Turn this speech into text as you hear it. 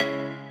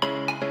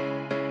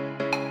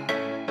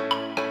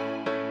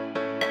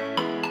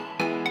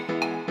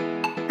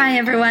Hi,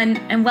 everyone,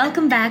 and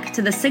welcome back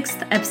to the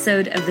 6th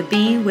episode of the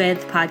Be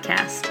With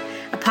podcast,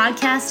 a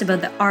podcast about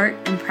the art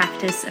and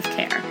practice of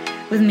care,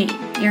 with me,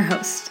 your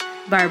host,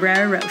 Barbara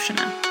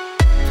Roshina.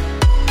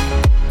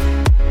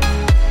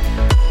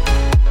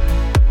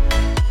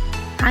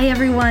 Hi,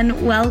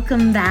 everyone.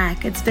 Welcome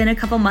back. It's been a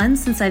couple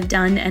months since I've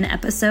done an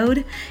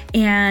episode,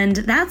 and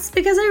that's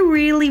because I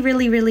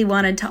really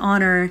wanted to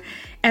honor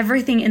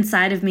everything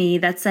inside of me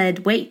that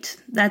said, wait,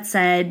 that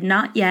said,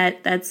 not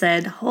yet, that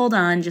said, hold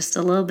on just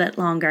a little bit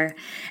longer.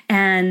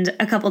 And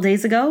a couple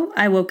days ago,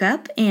 I woke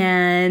up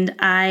and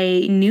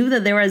I knew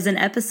that there was an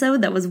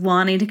episode that was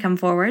wanting to come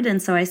forward.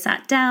 And so I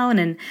sat down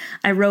and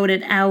I wrote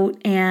it out,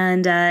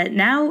 and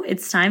now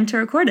it's time to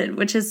record it,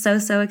 which is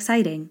so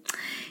exciting.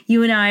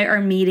 You and I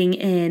are meeting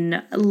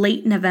in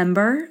late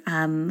November,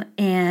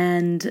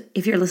 and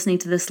if you're listening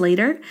to this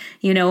later,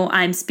 you know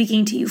I'm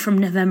speaking to you from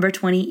November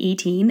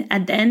 2018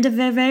 at the end of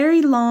a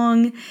very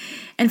long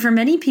and for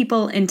many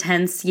people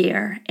intense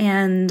year,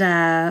 and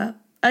an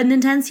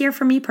intense year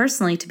for me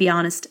personally, to be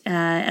honest,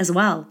 as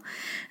well.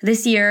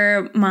 This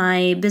year,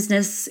 my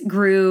business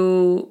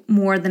grew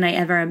more than I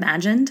ever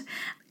imagined.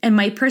 And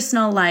my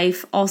personal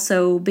life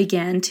also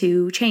began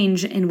to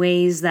change in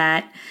ways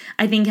that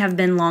I think have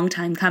been a long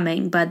time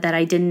coming, but that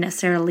I didn't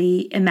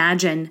necessarily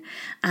imagine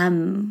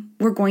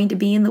were going to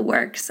be in the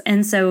works.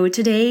 And so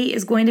today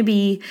is going to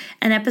be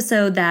an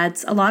episode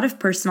that's a lot of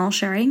personal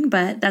sharing,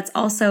 but that's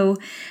also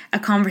a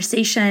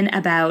conversation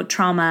about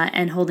trauma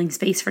and holding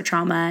space for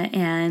trauma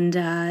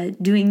and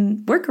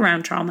doing work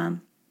around trauma.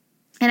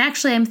 And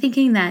actually, I'm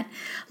thinking that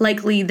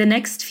likely the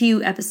next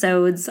few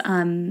episodes,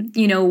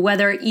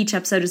 whether each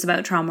episode is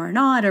about trauma or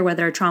not, or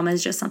whether trauma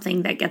is just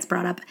something that gets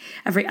brought up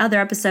every other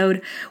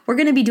episode, we're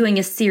going to be doing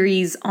a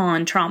series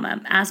on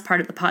trauma as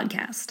part of the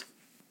podcast.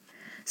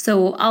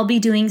 So I'll be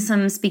doing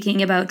some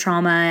speaking about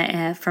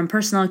trauma from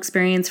personal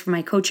experience from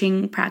my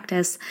coaching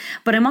practice,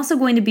 but I'm also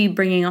going to be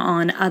bringing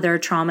on other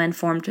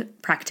trauma-informed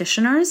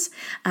practitioners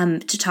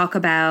to talk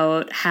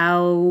about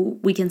how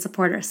we can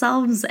support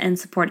ourselves and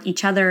support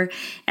each other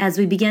as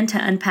we begin to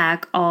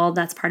unpack all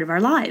that's part of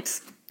our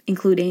lives,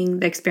 including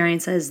the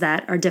experiences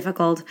that are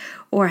difficult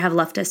or have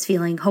left us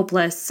feeling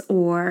hopeless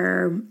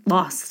or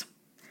lost.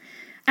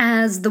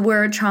 As the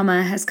word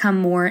trauma has come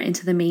more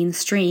into the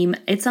mainstream,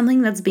 it's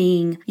something that's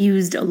being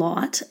used a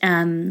lot.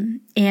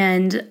 And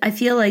I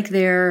feel like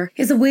there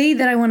is a way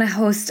that I want to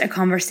host a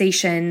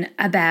conversation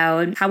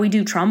about how we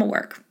do trauma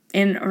work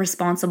in a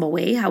responsible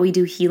way, how we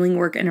do healing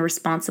work in a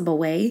responsible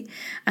way,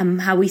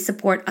 how we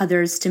support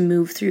others to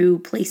move through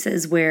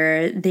places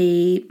where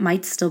they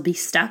might still be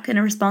stuck in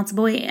a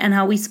responsible way, and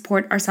how we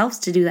support ourselves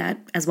to do that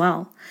as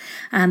well.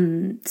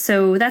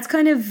 So that's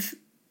kind of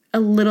a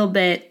little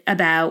bit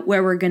about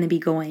where we're going to be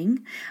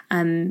going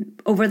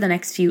over the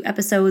next few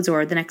episodes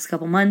or the next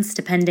couple months,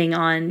 depending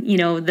on,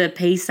 the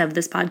pace of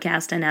this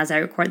podcast and as I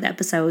record the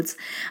episodes.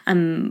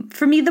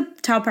 For me, the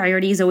top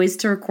priority is always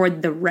to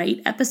record the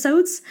right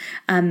episodes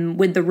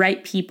with the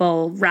right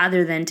people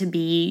rather than to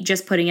be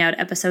just putting out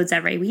episodes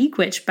every week,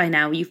 which by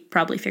now you've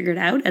probably figured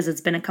out as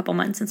it's been a couple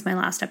months since my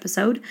last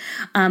episode.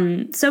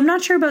 So I'm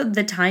not sure about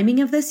the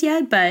timing of this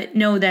yet, but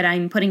know that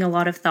I'm putting a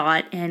lot of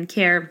thought and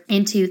care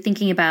into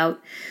thinking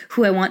about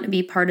who I want to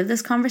be part of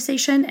this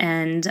conversation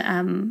and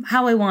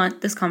how I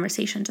want this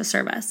conversation to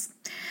serve us.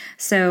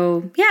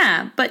 So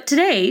yeah, but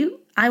today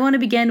I want to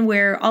begin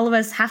where all of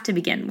us have to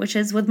begin, which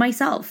is with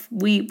myself.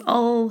 We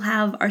all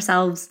have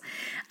ourselves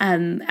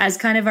as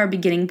kind of our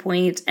beginning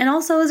point and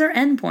also as our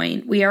end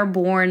point. We are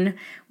born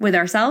with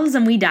ourselves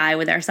and we die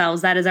with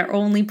ourselves. That is our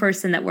only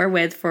person that we're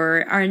with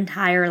for our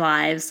entire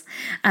lives.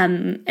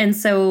 And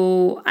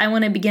so I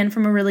want to begin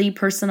from a really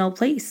personal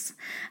place.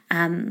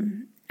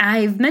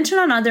 I've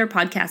mentioned on other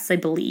podcasts, I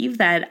believe,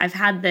 that I've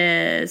had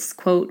this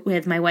quote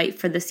with my wife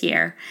for this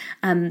year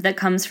that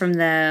comes from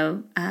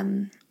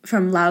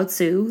from Lao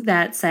Tzu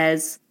that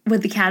says,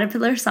 "What the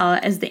caterpillar saw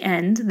as the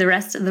end, the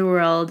rest of the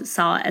world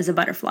saw as a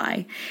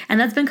butterfly." And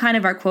that's been kind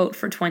of our quote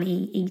for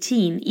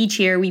 2018. Each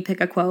year we pick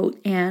a quote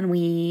and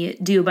we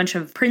do a bunch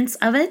of prints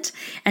of it,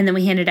 and then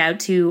we hand it out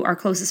to our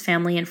closest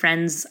family and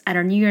friends at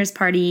our New Year's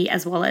party,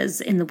 as well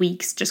as in the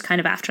weeks just kind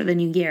of after the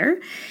new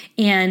year.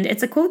 And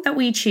it's a quote that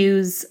we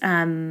choose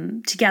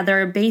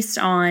together based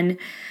on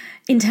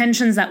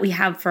intentions that we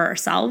have for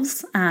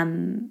ourselves,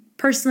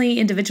 personally,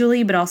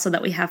 individually, but also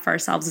that we have for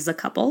ourselves as a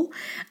couple.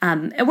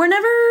 And we're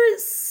never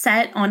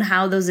set on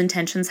how those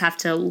intentions have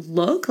to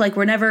look. Like,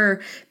 we're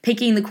never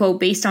picking the quote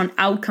based on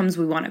outcomes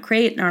we want to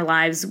create in our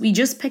lives. We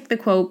just pick the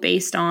quote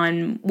based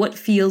on what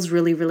feels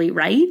really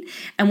right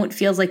and what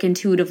feels like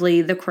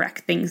intuitively the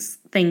correct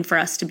thing for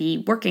us to be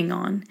working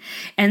on.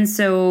 And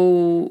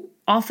so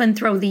often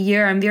throughout the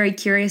year, I'm very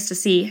curious to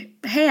see,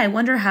 hey, I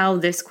wonder how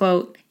this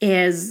quote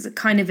is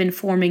kind of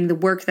informing the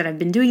work that I've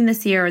been doing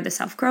this year or the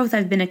self-growth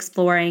I've been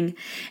exploring.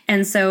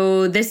 And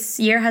so this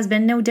year has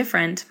been no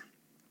different.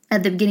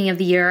 At the beginning of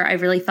the year, I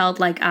really felt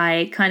like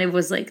I kind of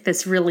was like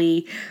this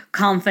really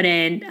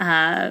confident,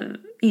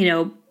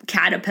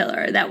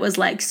 caterpillar that was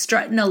like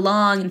strutting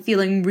along and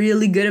feeling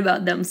really good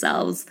about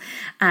themselves.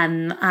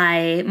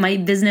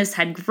 My business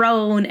had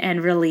grown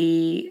and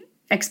really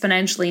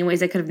exponentially in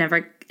ways I could have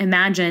never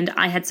imagined.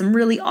 I had some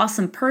really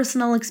awesome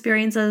personal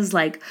experiences.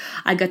 Like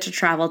I got to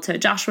travel to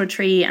Joshua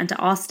Tree and to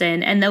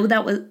Austin. And though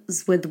that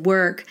was with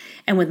work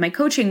and with my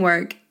coaching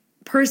work,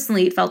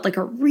 personally, it felt like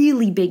a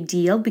really big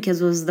deal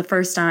because it was the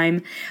first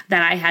time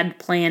that I had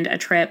planned a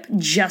trip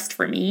just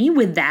for me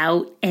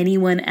without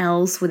anyone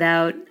else,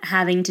 without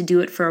having to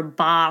do it for a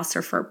boss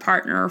or for a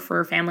partner or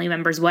for a family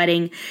member's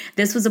wedding.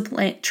 This was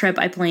a trip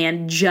I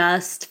planned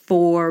just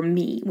for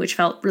me, which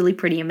felt really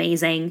pretty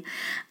amazing.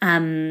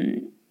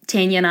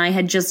 Tanya and I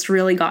had just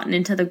really gotten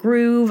into the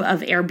groove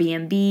of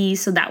Airbnb,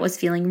 so that was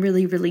feeling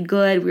really, really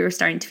good. We were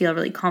starting to feel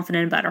really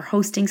confident about our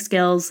hosting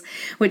skills,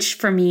 which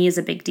for me is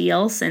a big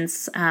deal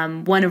since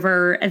one of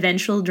our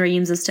eventual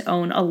dreams is to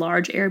own a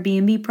large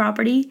Airbnb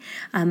property,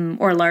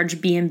 or a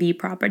large B&B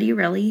property,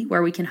 really,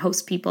 where we can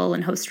host people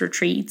and host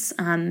retreats,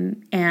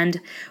 and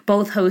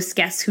both host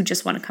guests who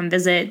just want to come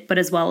visit, but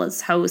as well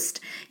as host,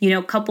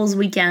 couples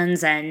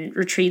weekends and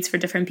retreats for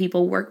different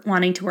people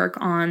wanting to work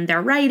on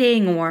their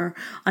writing or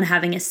on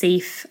having a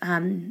safe,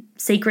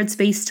 sacred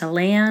space to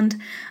land.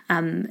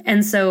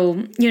 And so,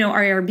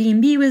 our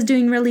Airbnb was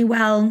doing really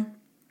well.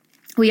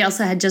 We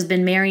also had just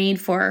been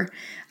married for,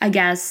 I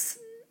guess,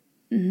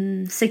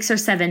 6 or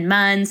 7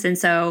 months. And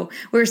so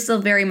we're still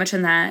very much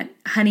in that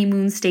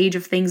honeymoon stage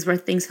of things where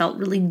things felt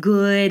really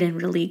good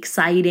and really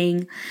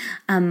exciting.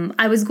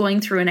 I was going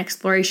through an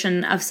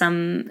exploration of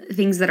some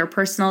things that are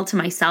personal to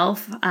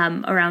myself,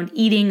 around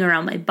eating,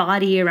 around my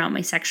body, around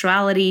my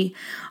sexuality,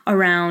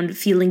 around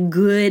feeling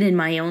good in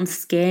my own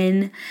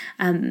skin.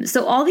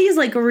 So all these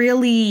like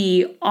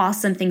really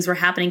awesome things were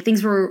happening.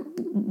 Things were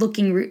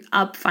looking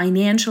up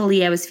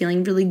financially. I was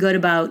feeling really good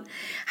about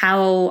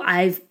how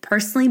I've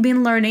personally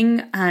been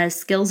learning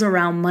skills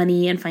around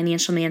money and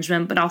financial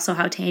management, but also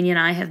how Tanya and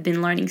I have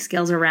been learning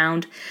skills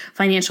around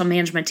financial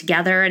management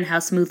together and how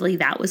smoothly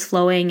that was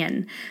flowing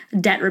and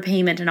debt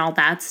repayment and all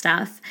that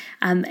stuff.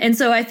 And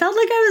so I felt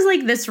like I was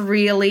like this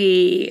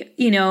really,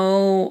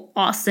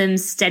 awesome,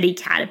 steady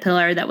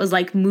caterpillar that was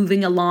like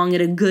moving along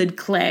at a good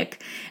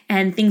click,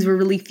 and things were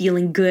really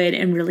feeling good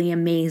and really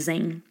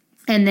amazing.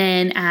 And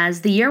then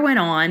as the year went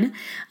on,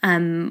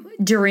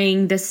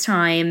 during this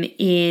time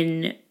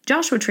in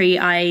Joshua Tree,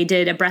 I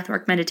did a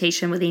breathwork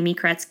meditation with Amy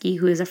Koretsky,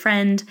 who is a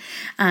friend.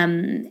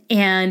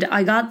 And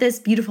I got this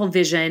beautiful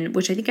vision,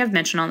 which I think I've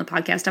mentioned on the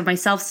podcast, of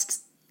myself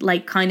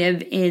like kind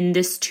of in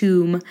this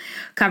tomb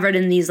covered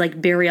in these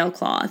like burial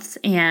cloths.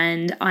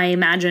 And I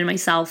imagine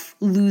myself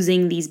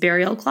losing these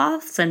burial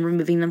cloths and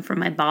removing them from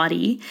my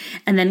body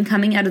and then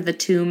coming out of the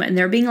tomb and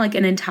there being like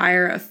an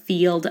entire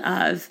field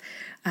of,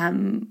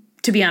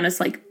 to be honest,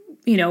 like,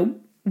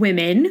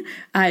 women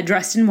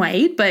dressed in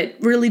white, but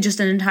really just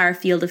an entire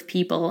field of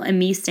people and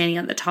me standing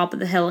at the top of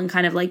the hill and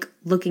kind of like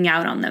looking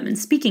out on them and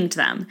speaking to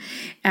them,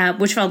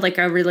 which felt like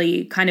a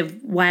really kind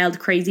of wild,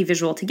 crazy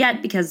visual to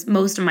get because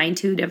most of my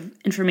intuitive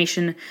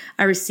information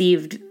I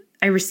receive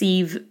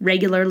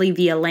regularly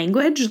via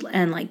language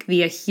and like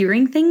via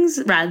hearing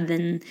things rather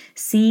than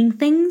seeing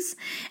things.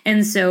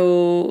 And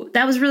so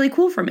that was really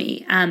cool for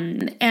me.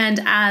 And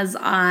as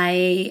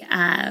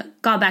I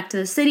got back to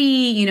the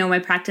city, my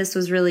practice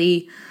was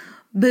really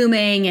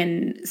booming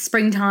and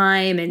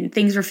springtime and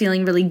things were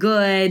feeling really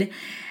good.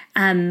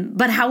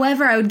 But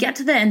however, I would get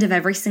to the end of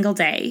every single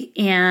day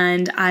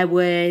and I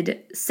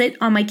would sit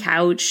on my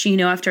couch,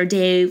 after a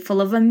day full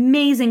of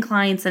amazing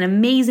clients and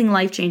amazing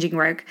life-changing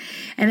work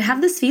and have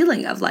this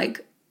feeling of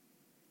like,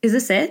 is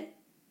this it?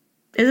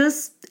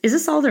 Is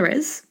this all there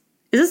is?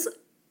 Is this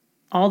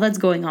all that's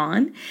going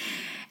on?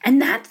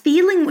 And that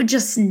feeling would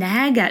just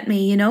nag at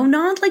me,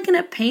 not like in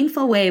a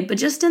painful way, but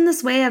just in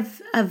this way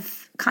of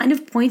kind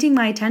of pointing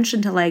my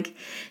attention to like,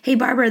 hey,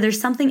 Barbara,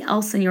 there's something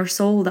else in your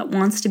soul that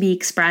wants to be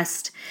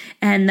expressed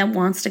and that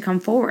wants to come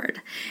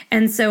forward.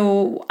 And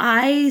so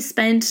I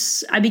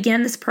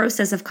began this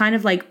process of kind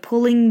of like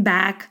pulling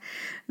back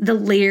the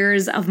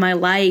layers of my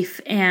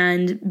life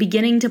and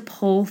beginning to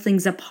pull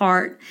things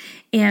apart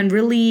and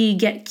really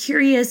get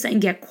curious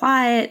and get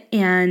quiet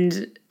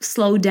and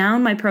slow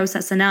down my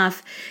process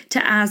enough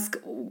to ask,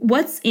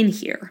 what's in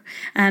here?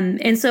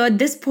 And so at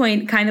this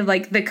point, kind of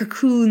like the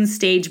cocoon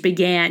stage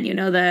began,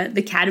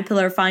 the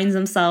caterpillar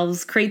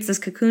creates this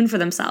cocoon for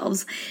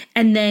themselves.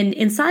 And then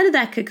inside of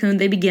that cocoon,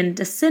 they begin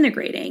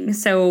disintegrating.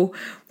 So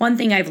one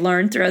thing I've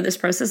learned throughout this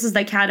process is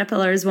that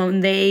caterpillars, when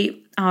they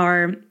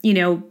are,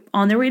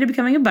 on their way to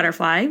becoming a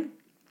butterfly,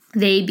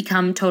 they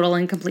become total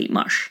and complete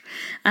mush.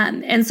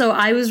 And so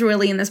I was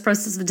really in this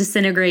process of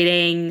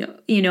disintegrating,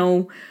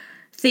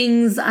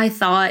 things I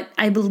thought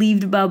I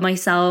believed about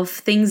myself,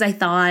 things I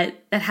thought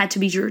that had to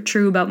be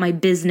true about my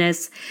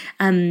business,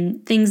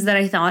 things that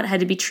I thought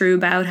had to be true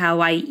about how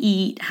I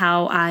eat,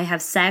 how I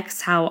have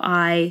sex, how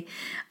I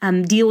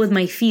deal with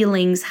my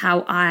feelings,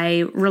 how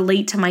I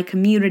relate to my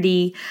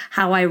community,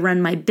 how I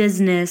run my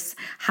business,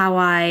 how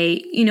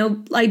I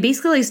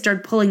basically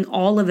started pulling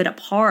all of it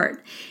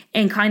apart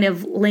and kind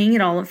of laying it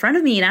all in front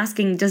of me and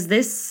asking, does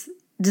this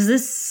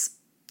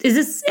is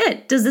this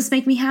it? Does this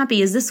make me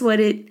happy? Is this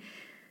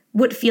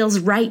what feels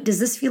right? Does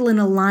this feel in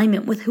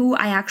alignment with who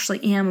I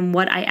actually am and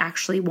what I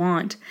actually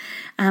want?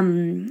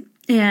 And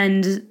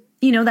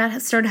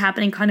that started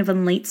happening kind of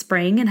in late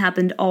spring and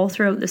happened all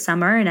throughout the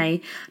summer. And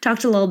I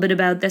talked a little bit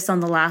about this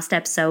on the last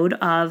episode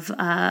of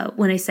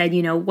when I said,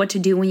 what to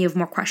do when you have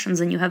more questions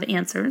than you have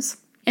answers.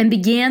 And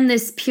began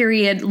this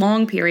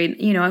long period,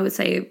 I would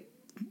say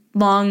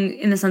long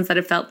in the sense that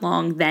it felt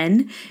long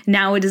then.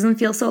 Now it doesn't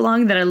feel so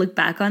long that I look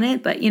back on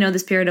it. But,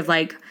 this period of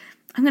I'm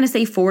going to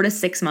say 4 to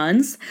 6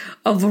 months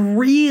of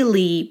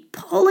really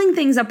pulling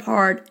things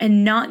apart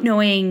and not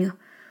knowing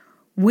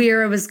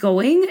where I was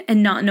going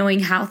and not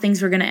knowing how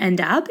things were going to end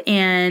up,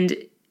 and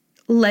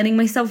letting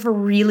myself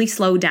really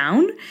slow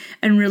down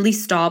and really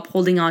stop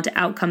holding on to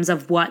outcomes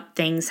of what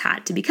things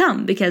had to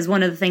become. Because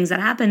one of the things that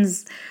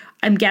happens,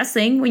 I'm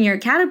guessing, when you're a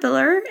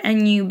caterpillar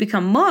and you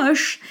become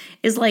mush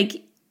is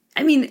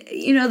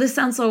this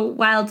sounds so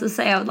wild to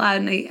say out loud,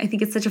 and I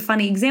think it's such a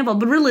funny example,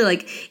 but really,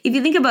 if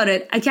you think about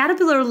it, a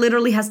caterpillar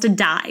literally has to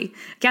die.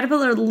 A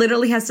caterpillar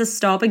literally has to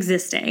stop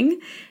existing,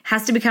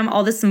 has to become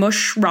all this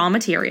mush raw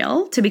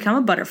material to become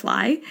a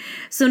butterfly.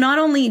 So not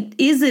only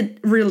is it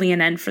really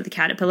an end for the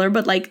caterpillar,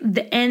 but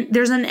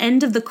there's an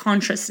end of the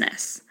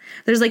consciousness.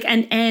 There's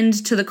an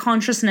end to the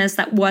consciousness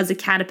that was a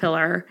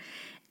caterpillar,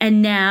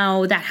 and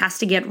now that has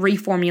to get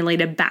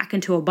reformulated back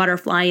into a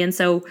butterfly. And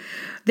so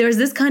there's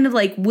this kind of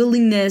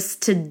willingness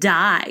to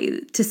die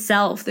to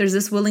self. There's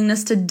this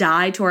willingness to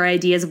die to our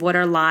ideas of what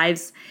our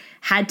lives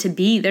had to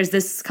be. There's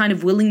this kind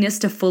of willingness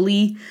to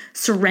fully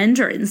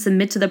surrender and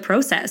submit to the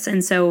process.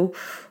 And so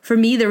for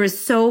me, there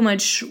was so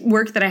much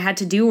work that I had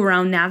to do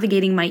around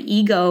navigating my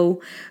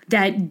ego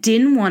that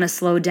didn't want to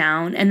slow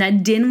down and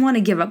that didn't want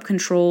to give up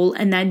control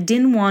and that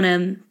didn't want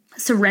to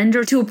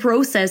surrender to a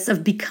process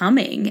of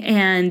becoming.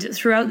 And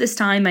throughout this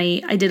time,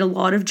 I did a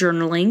lot of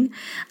journaling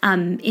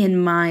in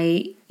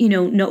my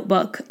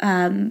notebook.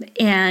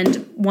 And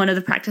one of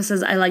the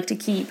practices I like to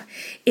keep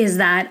is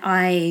that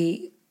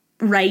I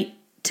write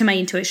to my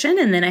intuition,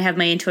 and then I have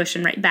my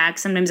intuition write back.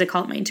 Sometimes I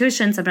call it my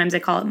intuition, sometimes I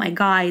call it my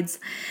guides.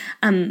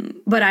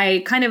 But I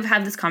kind of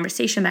have this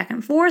conversation back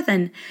and forth,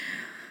 and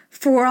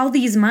for all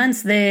these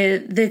months,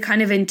 the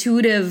kind of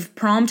intuitive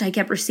prompt I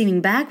kept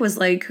receiving back was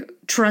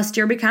trust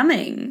your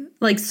becoming,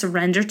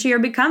 surrender to your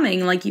becoming,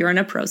 you're in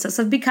a process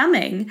of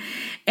becoming.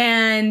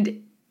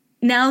 And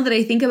now that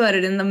I think about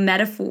it in the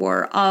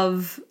metaphor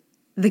of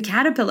the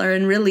caterpillar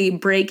and really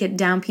break it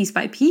down piece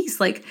by piece,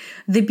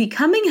 the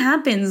becoming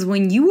happens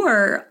when you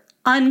are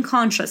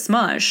unconscious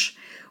mush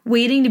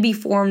waiting to be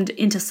formed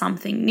into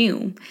something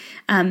new.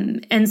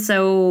 And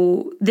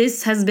so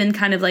this has been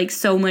kind of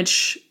so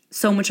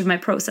much of my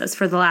process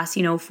for the last,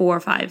 4 or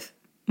 5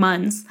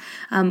 months,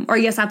 or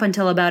I guess up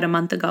until about a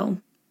month ago.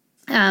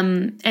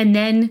 And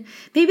then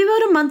maybe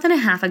about a month and a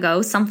half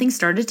ago, something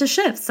started to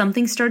shift,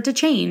 something started to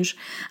change.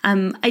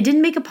 I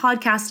didn't make a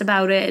podcast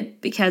about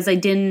it because I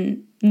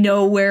didn't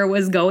know where it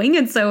was going.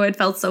 And so it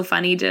felt so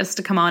funny just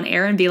to come on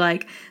air and be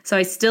so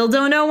I still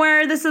don't know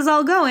where this is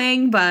all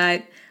going,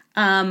 but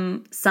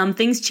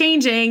something's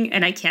changing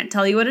and I can't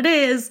tell you what it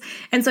is.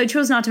 And so I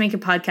chose not to make a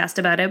podcast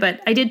about it,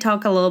 but I did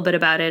talk a little bit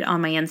about it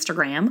on my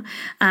Instagram.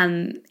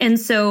 And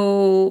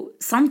so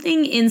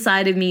something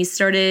inside of me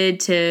started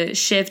to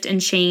shift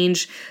and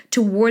change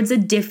towards a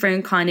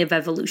different kind of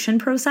evolution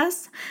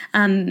process.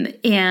 And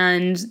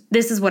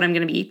this is what I'm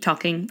going to be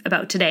talking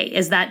about today,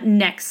 is that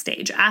next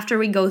stage after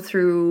we go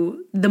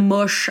through the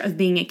mush of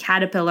being a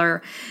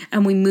caterpillar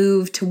and we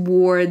move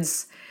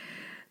towards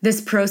this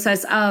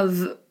process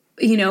of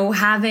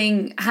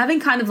having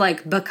kind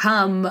of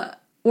become,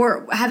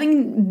 or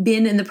having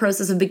been in the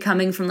process of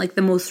becoming from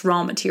the most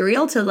raw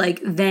material to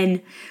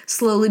then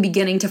slowly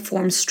beginning to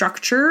form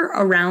structure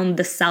around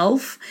the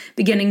self,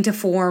 beginning to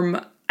form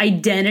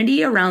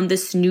identity around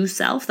this new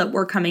self that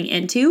we're coming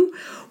into.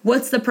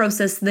 What's the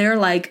process there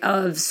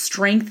of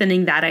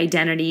strengthening that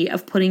identity,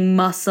 of putting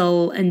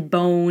muscle and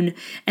bone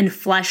and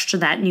flesh to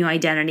that new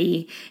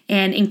identity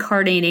and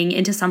incarnating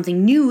into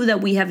something new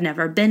that we have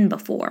never been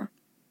before?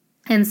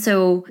 And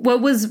so what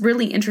was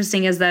really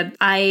interesting is that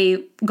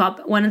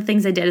one of the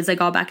things I did is I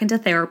got back into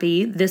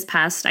therapy this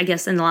past, I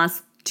guess in the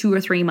last 2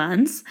 or 3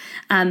 months.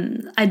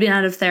 I'd been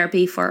out of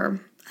therapy for,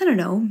 I don't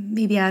know,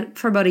 maybe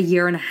for about 1.5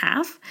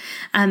 years.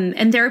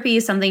 And therapy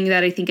is something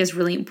that I think is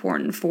really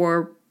important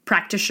for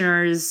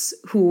practitioners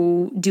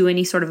who do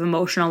any sort of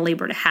emotional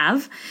labor to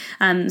have.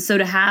 So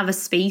to have a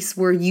space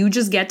where you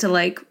just get to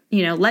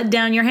let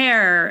down your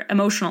hair,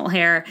 emotional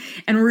hair,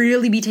 and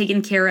really be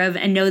taken care of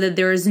and know that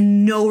there is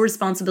no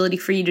responsibility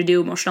for you to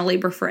do emotional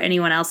labor for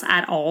anyone else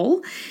at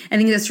all. I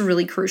think that's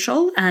really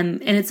crucial.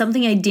 And it's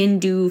something I didn't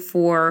do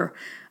for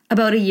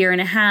about 1.5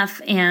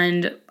 years.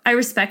 And I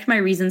respect my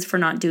reasons for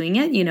not doing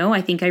it.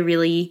 I think I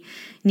really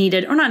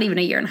needed, or not even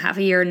 1.5 years,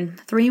 1 year and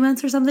 3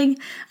 months or something.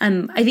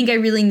 I think I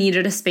really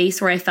needed a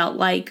space where I felt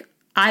like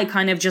I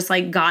kind of just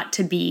got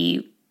to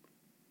be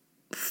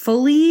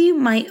fully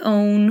my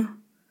own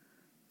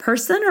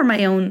person or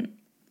my own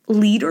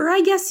leader,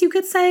 I guess you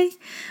could say.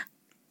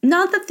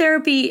 not that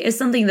therapy is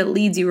something that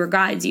leads you or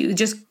guides you, it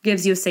just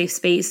gives you a safe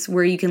space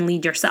where you can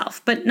lead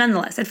yourself. But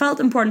nonetheless, it felt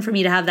important for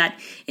me to have that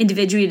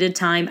individuated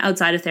time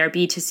outside of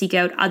therapy to seek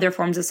out other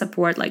forms of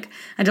support. Like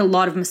I did a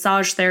lot of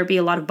massage therapy,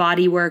 a lot of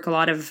body work, a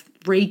lot of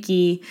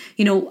Reiki,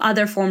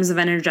 other forms of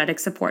energetic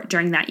support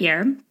during that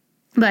year.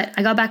 But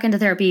I got back into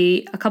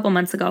therapy a couple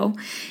months ago.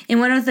 And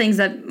one of the things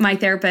that my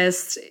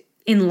therapist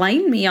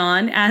enlightened me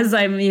on as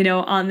I'm,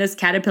 on this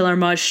caterpillar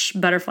mush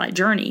butterfly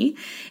journey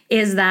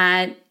is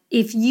that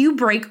if you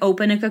break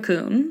open a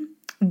cocoon,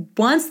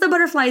 once the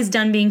butterfly is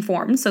done being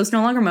formed, so it's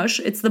no longer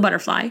mush, it's the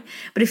butterfly.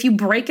 But if you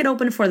break it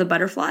open for the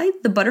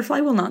butterfly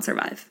will not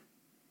survive.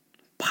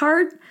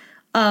 Part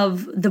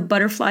of the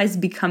butterfly's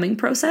becoming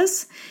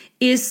process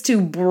is to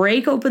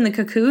break open the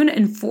cocoon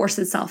and force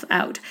itself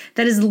out.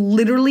 That is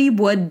literally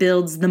what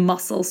builds the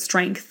muscle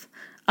strength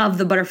of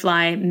the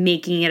butterfly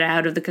making it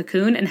out of the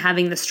cocoon and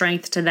having the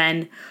strength to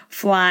then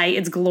fly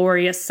its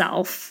glorious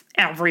self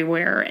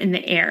everywhere in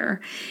the air.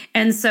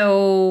 And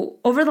so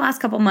over the last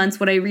couple months,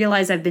 what I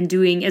realized I've been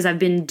doing is I've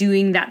been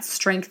doing that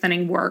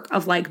strengthening work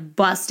of like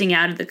busting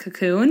out of the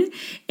cocoon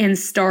and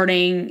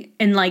starting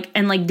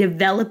and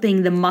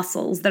developing the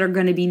muscles that are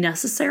going to be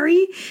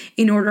necessary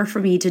in order for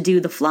me to do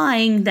the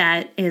flying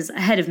that is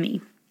ahead of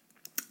me.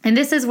 And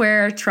this is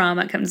where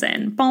trauma comes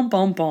in. Boom,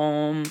 boom,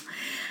 boom.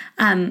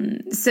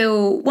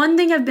 So one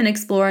thing I've been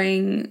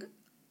exploring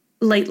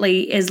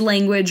lately is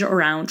language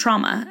around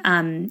trauma,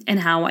 and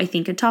how I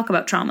think and talk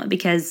about trauma,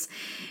 because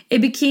it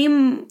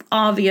became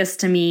obvious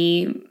to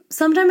me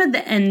sometime at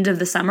the end of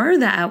the summer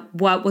that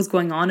what was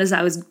going on is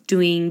I was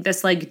doing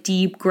this like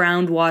deep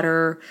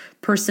groundwater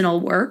personal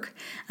work,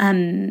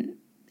 and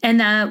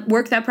that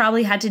work that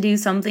probably had to do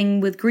something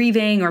with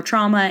grieving or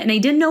trauma. And I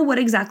didn't know what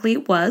exactly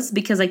it was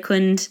because I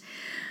couldn't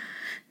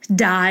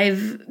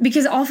dive,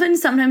 because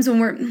sometimes when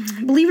we're,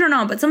 believe it or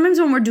not, but sometimes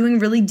when we're doing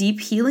really deep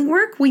healing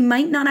work, we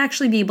might not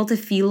actually be able to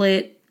feel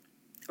it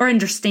or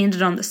understand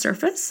it on the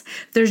surface.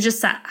 There's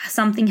just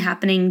something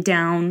happening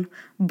down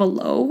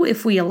below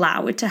if we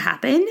allow it to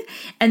happen.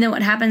 And then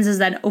what happens is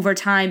that over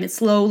time, it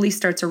slowly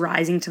starts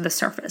arising to the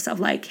surface of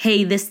like,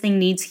 hey, this thing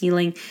needs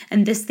healing,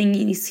 and this thing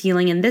needs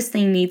healing, and this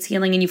thing needs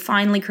healing. And you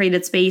finally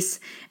created space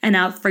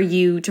enough for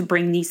you to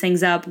bring these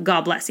things up.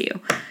 God bless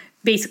you.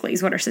 Basically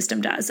is what our system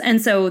does.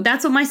 And so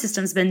that's what my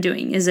system's been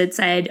doing, is it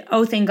said,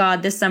 oh, thank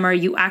God this summer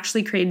you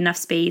actually create enough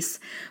space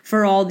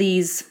for all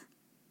these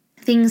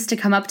things to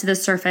come up to the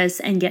surface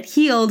and get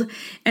healed.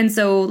 And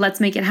so let's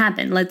make it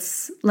happen.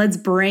 Let's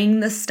bring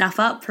the stuff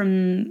up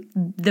from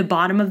the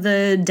bottom of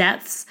the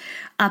depths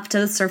up to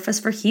the surface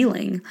for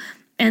healing.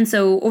 And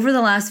so over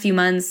the last few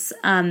months,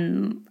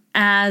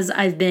 as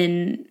I've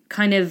been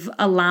kind of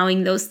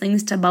allowing those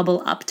things to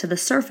bubble up to the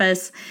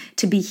surface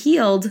to be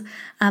healed,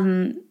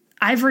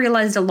 I've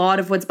realized a lot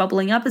of what's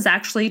bubbling up is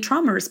actually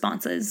trauma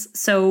responses.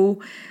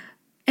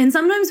 And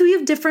sometimes we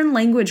have different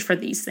language for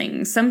these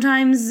things.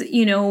 Sometimes,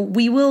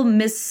 we will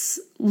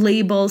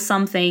mislabel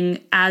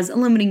something as a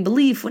limiting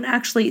belief when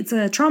actually it's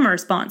a trauma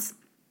response.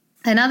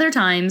 And other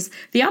times,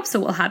 the opposite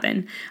will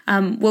happen.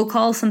 We'll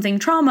call something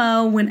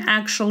trauma when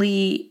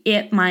actually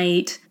it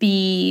might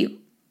be,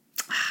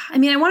 I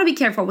want to be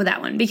careful with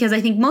that one, because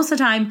I think most of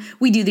the time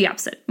we do the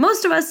opposite.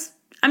 Most of us,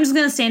 I'm just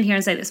going to stand here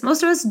and say this.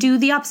 Most of us do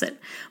the opposite.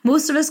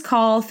 Most of us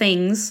call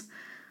things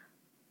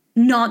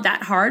not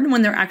that hard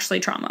when they're actually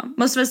trauma.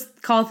 Most of us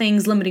call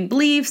things limiting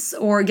beliefs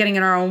or getting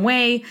in our own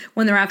way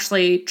when they're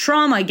actually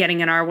trauma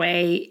getting in our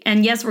way.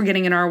 And yes, we're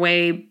getting in our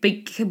way,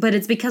 but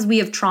it's because we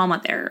have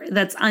trauma there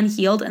that's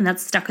unhealed and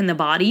that's stuck in the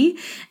body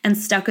and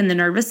stuck in the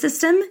nervous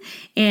system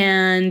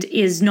and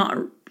is not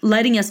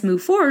letting us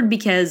move forward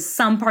because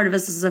some part of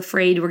us is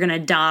afraid we're going to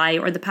die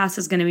or the past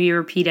is going to be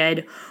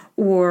repeated,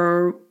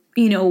 or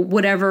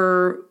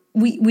whatever,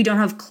 we don't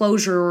have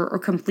closure or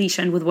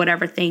completion with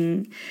whatever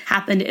thing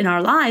happened in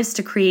our lives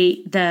to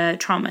create the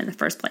trauma in the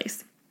first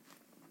place.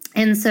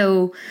 And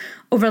so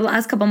over the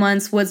last couple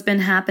months, what's been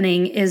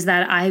happening is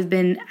that I've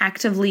been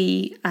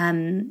actively,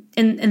 in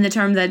the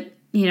term that,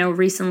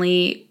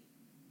 recently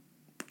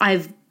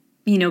I've,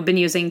 been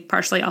using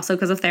partially also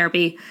because of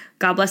therapy,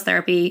 God bless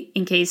therapy,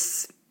 in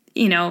case,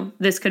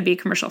 this could be a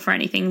commercial for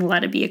anything,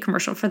 let it be a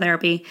commercial for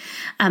therapy.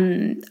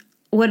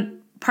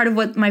 Part of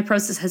what my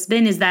process has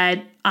been is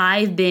that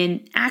I've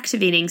been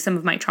activating some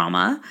of my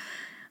trauma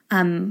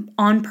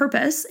on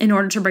purpose in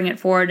order to bring it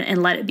forward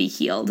and let it be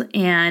healed.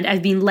 And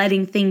I've been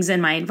letting things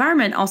in my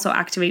environment also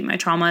activate my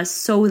trauma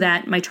so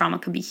that my trauma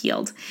could be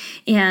healed.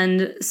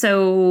 And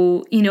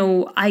so,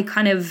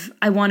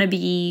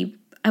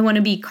 I want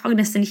to be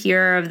cognizant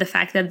here of the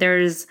fact that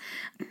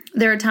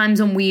there are times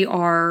when we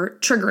are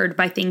triggered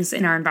by things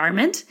in our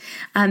environment,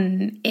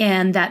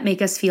 and that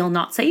make us feel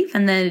not safe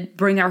and then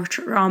bring our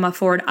trauma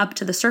forward up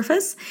to the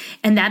surface.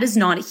 And that is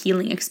not a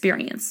healing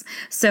experience.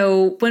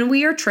 So when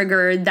we are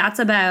triggered, that's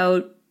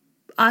about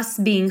us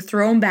being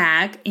thrown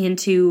back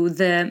into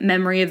the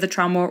memory of the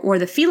trauma or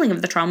the feeling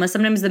of the trauma.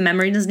 Sometimes the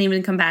memory doesn't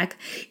even come back.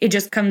 It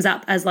just comes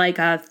up as like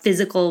a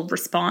physical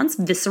response,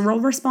 visceral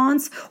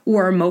response,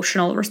 or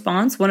emotional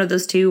response, one of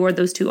those two, or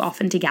those two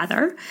often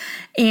together.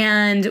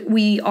 And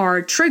we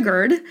are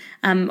triggered.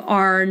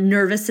 Our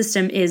nervous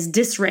system is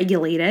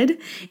dysregulated,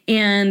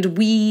 and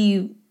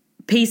we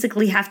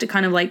basically have to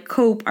kind of like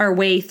cope our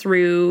way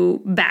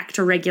through back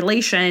to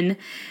regulation.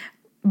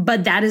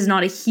 But that is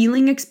not a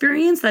healing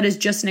experience. That is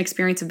just an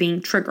experience of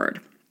being triggered.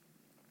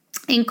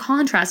 In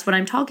contrast, what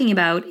I'm talking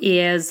about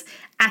is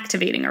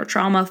activating our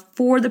trauma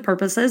for the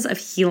purposes of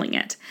healing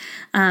it,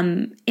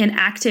 and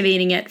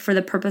activating it for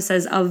the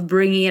purposes of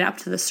bringing it up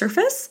to the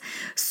surface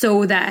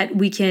so that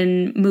we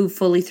can move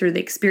fully through the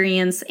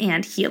experience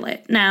and heal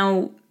it.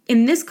 Now,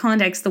 in this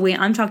context, the way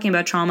I'm talking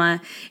about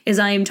trauma is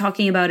I am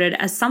talking about it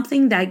as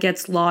something that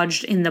gets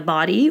lodged in the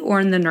body or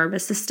in the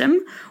nervous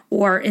system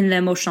or in the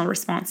emotional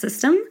response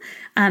system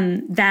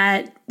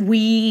that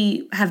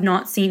we have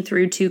not seen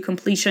through to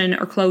completion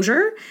or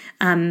closure,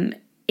 and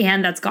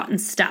that's gotten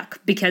stuck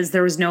because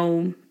there was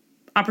no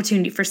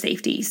opportunity for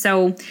safety.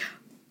 So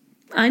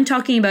I'm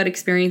talking about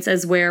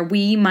experiences where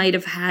we might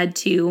have had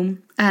to,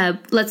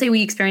 let's say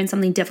we experienced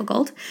something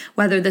difficult,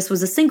 whether this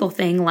was a single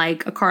thing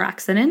like a car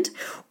accident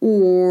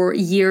or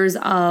years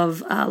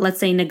of, let's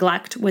say,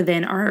 neglect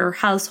within our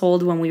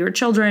household when we were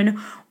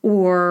children,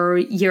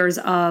 or years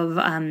of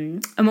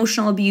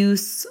emotional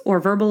abuse or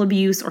verbal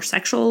abuse or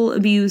sexual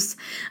abuse,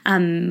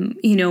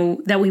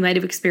 that we might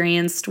have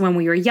experienced when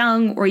we were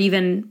young or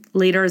even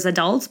later as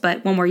adults.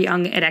 But when we're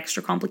young, it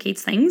extra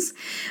complicates things,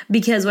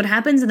 because what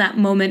happens in that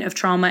moment of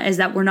trauma is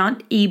that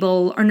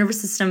our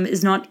nervous system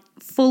is not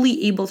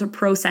fully able to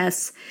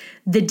process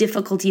the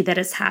difficulty that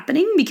is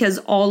happening, because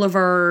all of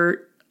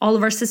our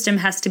system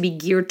has to be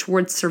geared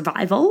towards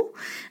survival.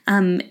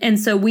 And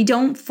so we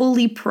don't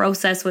fully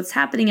process what's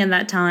happening in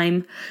that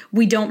time.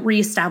 We don't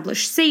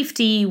reestablish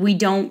safety. We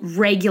don't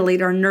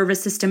regulate our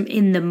nervous system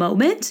in the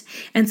moment.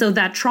 And so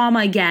that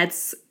trauma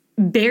gets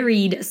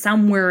buried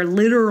somewhere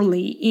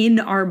literally in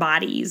our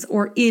bodies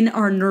or in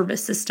our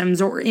nervous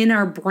systems or in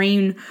our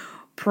brain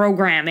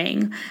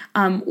programming,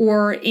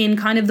 or in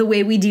kind of the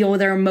way we deal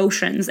with our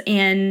emotions.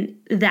 And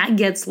that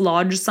gets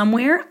lodged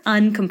somewhere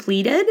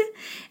uncompleted.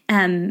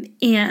 And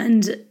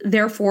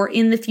therefore,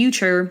 in the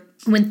future,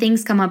 when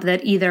things come up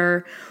that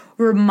either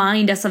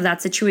remind us of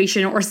that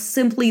situation or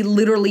simply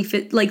literally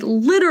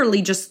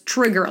just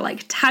trigger,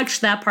 like touch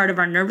that part of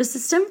our nervous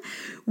system,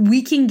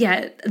 we can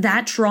get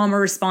that trauma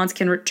response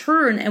can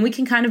return, and we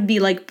can kind of be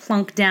like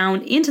plunked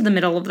down into the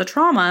middle of the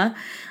trauma.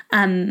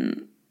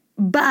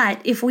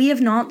 But if we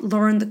have not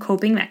learned the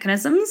coping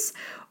mechanisms,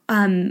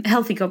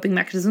 healthy coping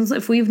mechanisms,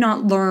 if we've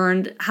not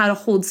learned how to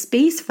hold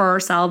space for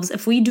ourselves,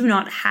 if we do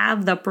not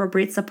have the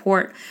appropriate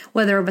support,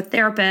 whether of a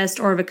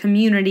therapist or of a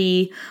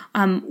community,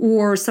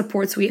 or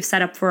supports we have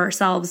set up for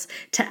ourselves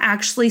to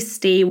actually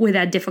stay with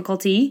that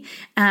difficulty,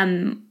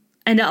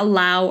 and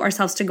allow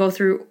ourselves to go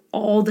through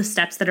all the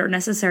steps that are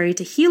necessary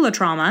to heal a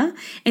trauma.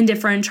 And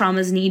different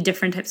traumas need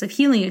different types of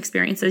healing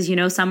experiences.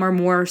 Some are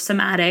more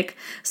somatic,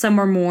 some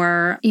are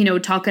more,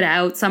 talk it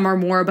out, some are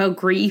more about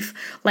grief.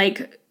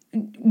 Like,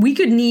 we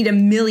could need a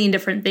million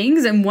different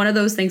things, and one of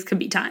those things could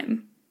be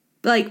time.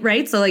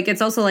 Right? So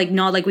it's also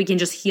not like we can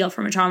just heal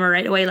from a trauma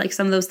right away. Like,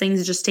 some of those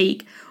things just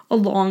take a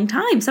long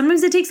time.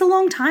 Sometimes it takes a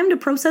long time to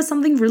process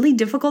something really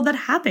difficult that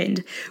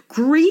happened.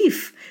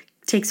 Grief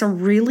takes a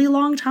really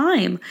long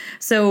time.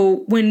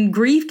 So when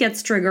grief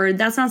gets triggered,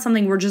 that's not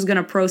something we're just going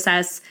to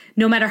process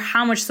no matter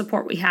how much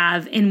support we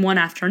have in one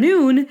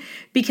afternoon,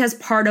 because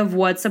part of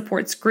what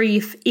supports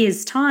grief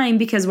is time,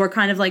 because we're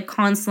kind of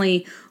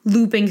constantly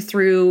looping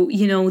through,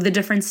 the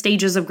different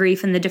stages of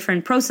grief and the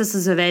different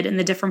processes of it and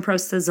the different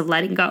processes of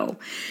letting go.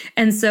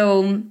 And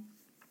so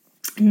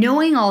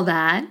knowing all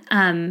that,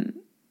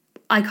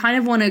 I kind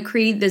of want to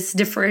create this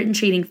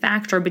differentiating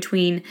factor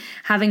between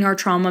having our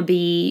trauma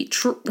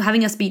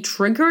having us be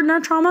triggered in our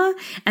trauma,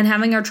 and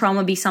having our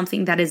trauma be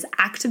something that is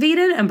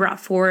activated and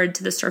brought forward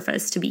to the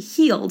surface to be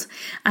healed.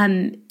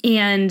 And,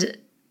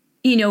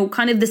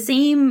 kind of the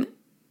same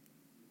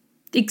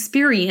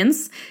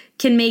experience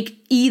can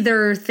make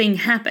either thing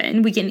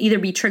happen. We can either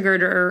be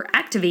triggered or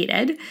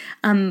activated,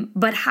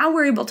 but how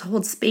we're able to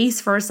hold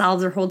space for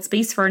ourselves or hold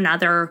space for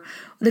another,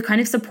 the kind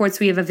of supports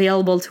we have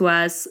available to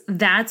us,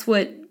 that's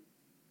what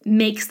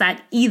makes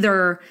that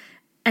either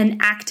an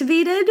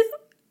activated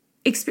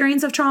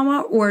experience of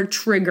trauma or a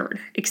triggered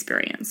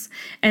experience.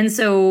 And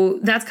so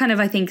that's kind of,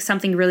 I think,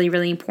 something really,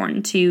 really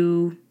important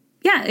to,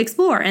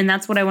 explore. And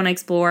that's what I want to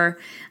explore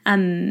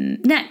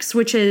next,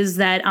 which is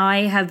that I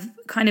have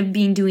kind of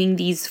been doing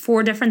these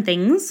 4 different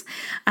things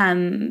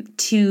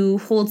to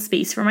hold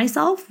space for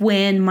myself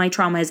when my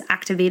trauma is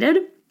activated.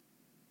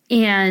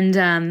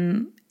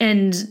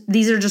 And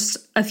these are just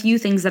a few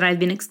things that I've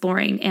been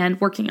exploring and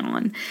working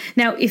on.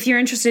 Now, if you're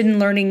interested in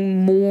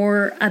learning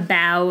more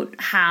about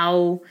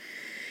how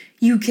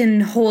you can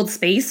hold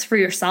space for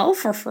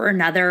yourself or for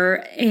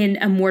another in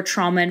a more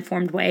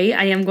trauma-informed way.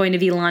 I am going to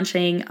be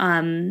launching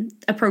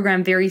a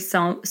program very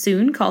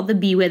soon called the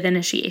Be With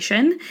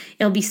Initiation.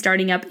 It'll be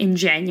starting up in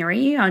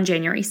January, on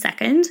January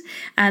 2nd.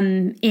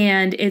 And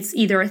it's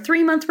either a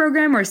 3-month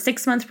program or a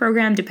 6-month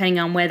program, depending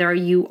on whether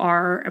you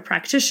are a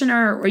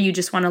practitioner or you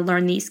just want to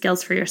learn these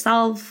skills for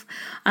yourself,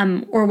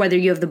 or whether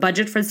you have the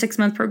budget for the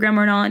 6-month program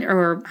or not,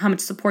 or how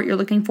much support you're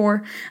looking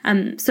for.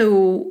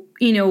 So,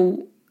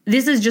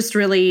 this is just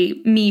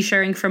really me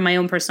sharing from my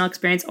own personal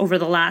experience over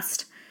the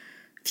last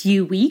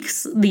few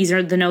weeks. These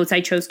are the notes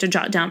I chose to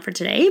jot down for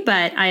today,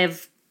 but I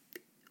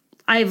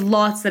have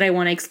lots that I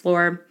want to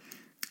explore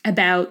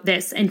about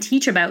this and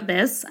teach about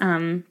this,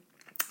 and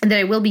that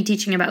I will be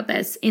teaching about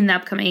this in the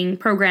upcoming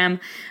program,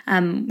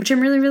 which I'm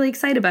really, really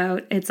excited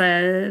about.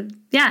 And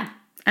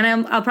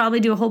I'll probably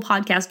do a whole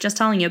podcast just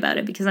telling you about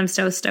it because I'm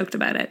so stoked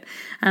about it.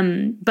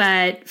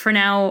 But for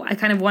now, I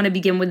kind of want to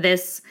begin with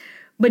this,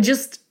 but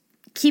just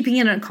keeping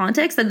it in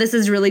context that this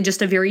is really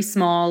just a very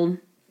small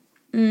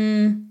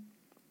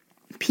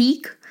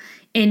peek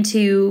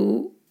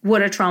into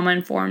what a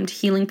trauma-informed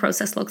healing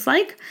process looks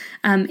like.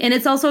 And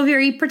it's also a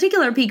very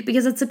particular peek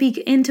because it's a peek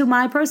into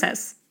my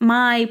process,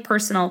 my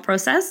personal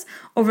process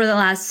over the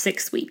last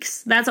 6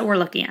 weeks. That's what we're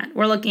looking at.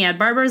 We're looking at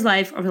Barbara's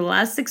life over the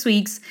last 6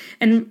 weeks,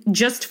 and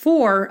just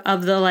 4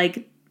 of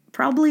the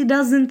probably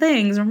dozen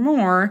things or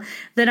more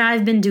that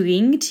I've been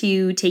doing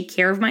to take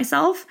care of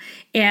myself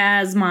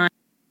as my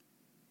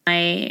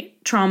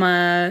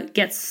trauma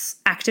gets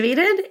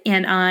activated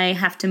and I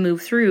have to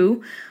move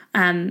through,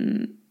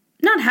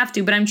 not have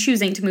to, but I'm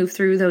choosing to move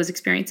through those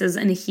experiences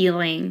in a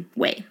healing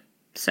way.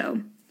 So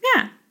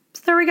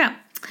there we go.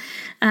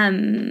 So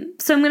I'm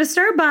going to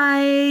start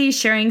by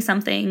sharing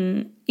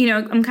something,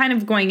 I'm kind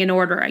of going in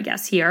order, I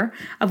guess, here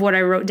of what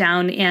I wrote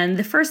down. And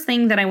the first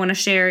thing that I want to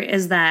share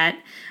is that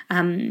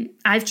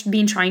I've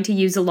been trying to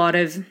use a lot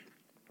of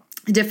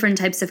different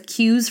types of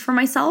cues for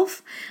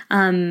myself,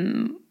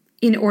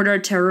 in order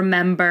to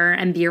remember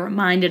and be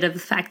reminded of the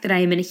fact that I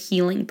am in a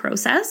healing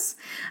process,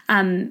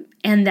 and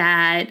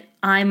that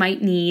I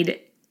might need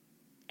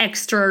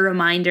extra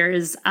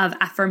reminders of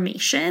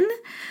affirmation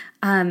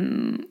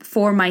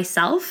for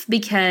myself,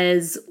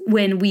 because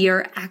when we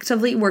are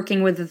actively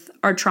working with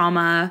our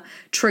trauma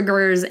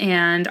triggers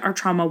and our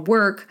trauma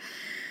work,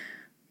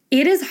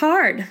 it is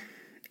hard.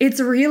 It's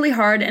really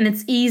hard, and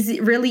it's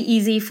really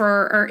easy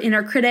for our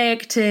inner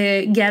critic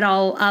to get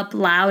all up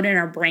loud in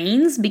our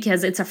brains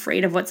because it's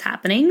afraid of what's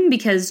happening,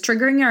 because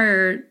triggering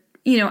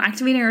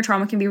activating our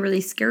trauma can be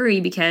really scary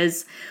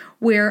because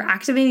we're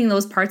activating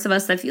those parts of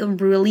us that feel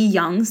really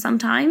young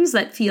sometimes,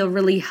 that feel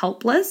really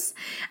helpless.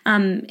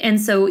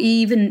 And so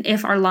even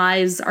if our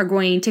lives are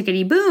going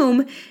tickety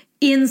boom,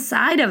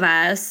 inside of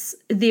us,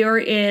 there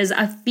is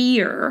a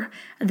fear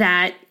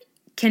that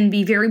can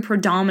be very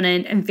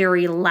predominant and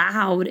very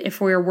loud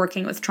if we're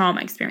working with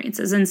trauma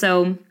experiences. And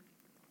so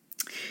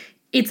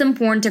it's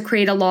important to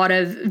create a lot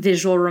of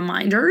visual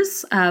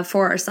reminders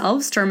for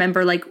ourselves to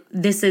remember,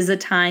 this is a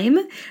time,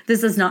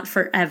 this is not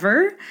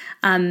forever.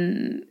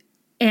 And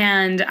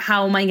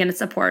how am I going to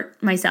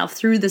support myself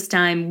through this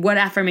time? What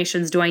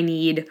affirmations do I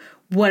need?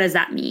 What does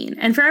that mean?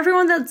 And for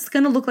everyone, that's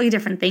going to look like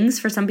different things.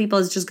 For some people,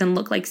 it's just going to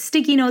look like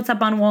sticky notes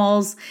up on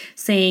walls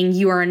saying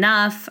you are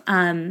enough,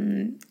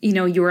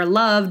 you are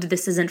loved,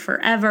 this isn't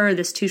forever,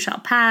 this too shall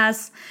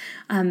pass.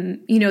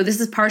 This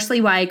is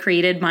partially why I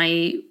created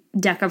my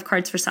deck of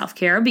cards for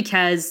self-care,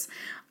 because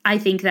I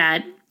think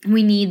that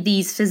we need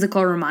these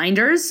physical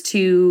reminders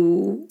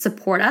to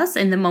support us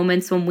in the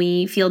moments when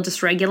we feel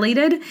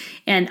dysregulated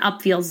and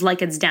up feels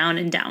like it's down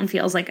and down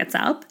feels like it's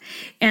up.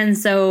 And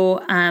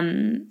so,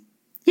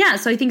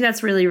 so I think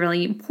that's really,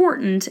 really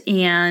important.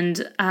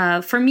 And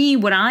for me,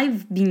 what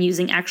I've been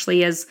using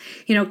actually is,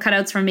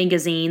 cutouts from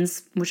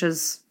magazines, which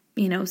is,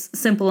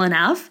 simple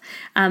enough,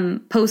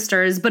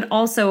 posters, but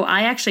also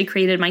I actually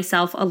created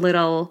myself a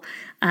little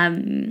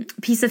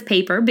piece of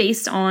paper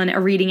based on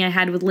a reading I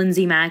had with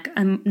Lindsay Mack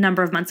a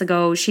number of months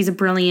ago. She's a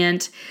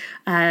brilliant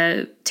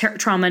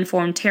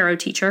trauma-informed tarot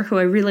teacher who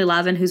I really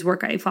love and whose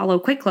work I follow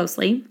quite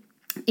closely,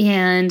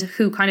 and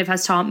who kind of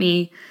has taught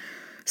me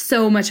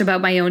so much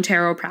about my own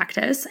tarot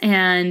practice.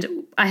 And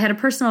I had a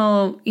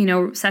personal,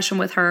 session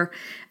with her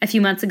a few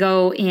months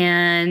ago,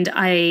 and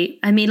I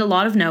made a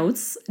lot of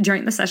notes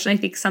during the session. I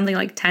think something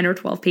like 10 or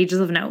 12 pages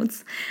of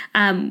notes,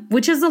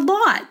 which is a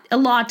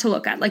lot to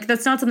look at.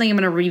 That's not something I'm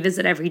going to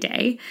revisit every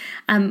day.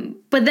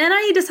 But then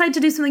I decided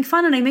to do something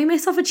fun, and I made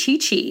myself a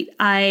cheat sheet.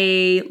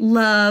 I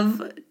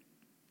love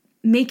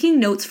making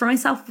notes for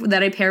myself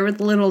that I pair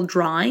with little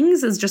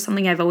drawings is just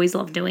something I've always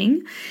loved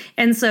doing.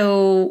 And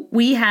so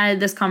we had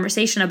this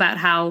conversation about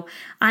how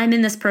I'm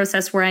in this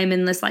process where I'm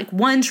in this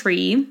one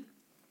tree,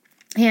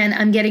 and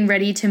I'm getting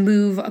ready to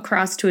move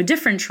across to a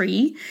different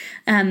tree,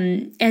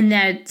 and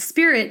that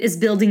spirit is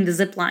building the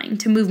zip line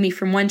to move me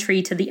from one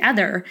tree to the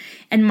other.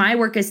 And my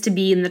work is to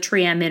be in the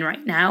tree I'm in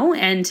right now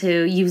and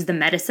to use the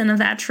medicine of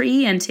that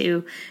tree and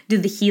to do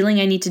the healing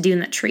I need to do in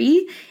that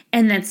tree.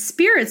 And that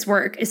spirit's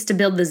work is to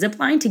build the zip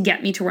line to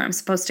get me to where I'm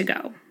supposed to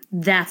go.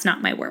 that's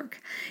not my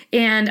work.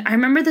 And I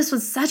remember this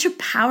was such a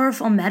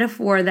powerful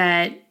metaphor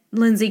that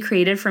Lindsay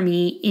created for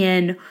me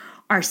in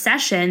our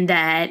session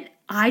that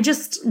I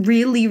just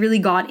really, really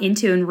got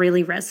into and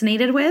really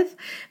resonated with,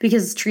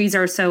 because trees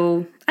are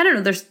so, I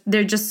don't know,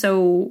 they're just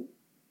so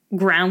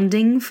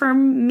grounding for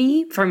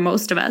me, for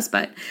most of us,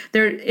 but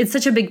it's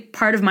such a big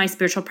part of my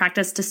spiritual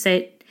practice to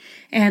sit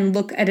and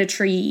look at a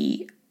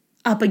tree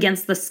up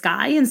against the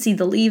sky and see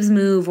the leaves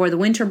move or the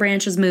winter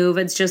branches move.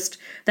 It's just,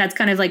 that's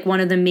kind of like one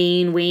of the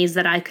main ways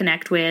that I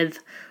connect with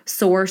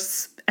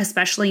source,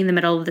 especially in the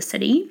middle of the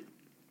city.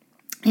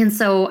 And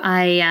so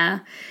I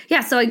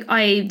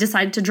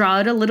decided to draw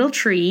out a little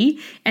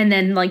tree, and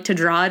then like to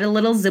draw out a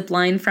little zip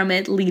line from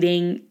it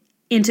leading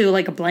into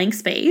like a blank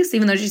space,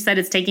 even though she said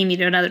it's taking me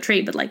to another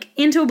tree, but like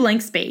into a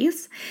blank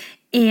space.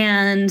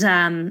 And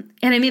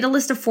I made a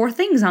list of 4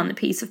 things on the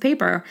piece of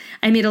paper.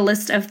 I made a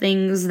list of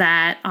things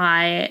that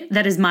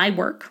is my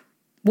work.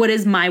 What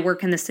is my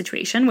work in this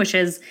situation, which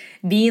is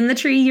be in the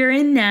tree you're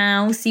in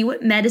now, see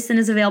what medicine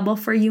is available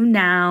for you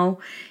now,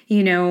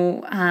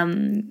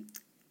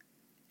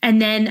 and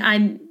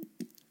then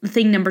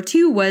thing number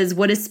 2 was,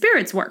 what is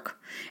spirit's work?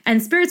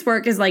 And spirit's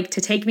work is like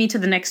to take me to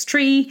the next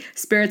tree.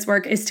 Spirit's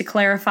work is to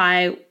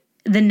clarify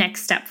the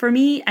next step for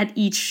me at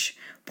each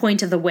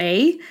point of the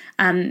way.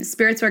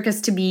 Spirit's work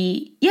is to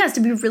be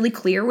really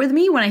clear with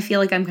me when I feel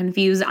like I'm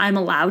confused. I'm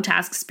allowed to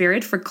ask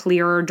spirit for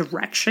clearer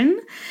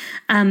direction.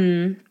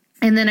 And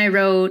then I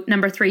wrote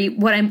number 3,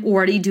 what I'm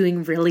already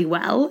doing really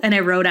well. And I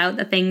wrote out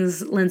the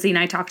things Lindsay and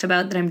I talked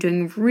about that I'm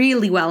doing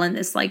really well in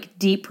this like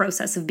deep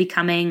process of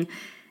becoming.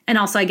 And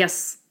also, I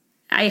guess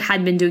I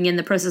had been doing in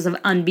the process of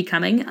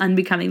unbecoming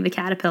the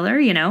caterpillar,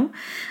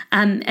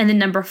 And then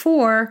number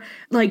 4,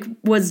 like,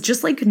 was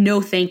just like,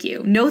 no, thank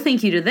you. No,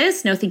 thank you to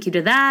this. No, thank you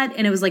to that.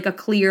 And it was like a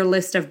clear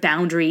list of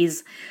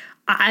boundaries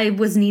I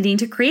was needing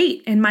to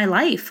create in my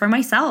life for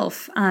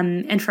myself,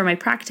 and for my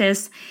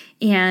practice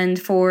and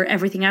for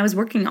everything I was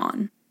working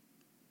on.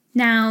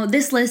 Now,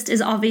 this list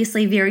is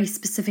obviously very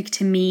specific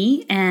to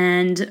me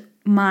and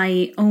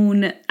my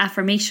own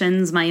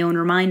affirmations, my own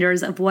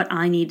reminders of what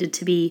I needed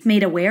to be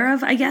made aware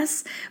of, I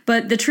guess.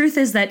 But the truth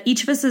is that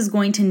each of us is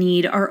going to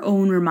need our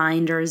own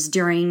reminders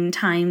during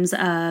times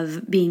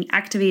of being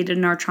activated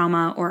in our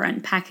trauma or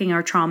unpacking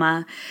our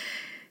trauma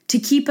to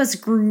keep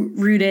us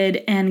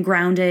rooted and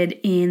grounded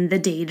in the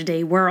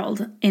day-to-day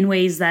world in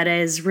ways that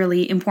is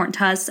really important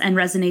to us and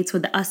resonates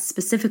with us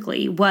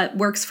specifically. What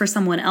works for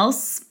someone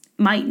else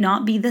might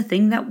not be the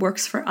thing that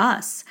works for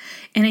us.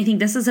 And I think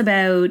this is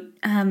about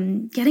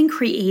getting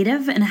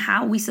creative in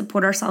how we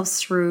support ourselves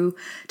through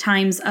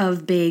times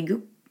of big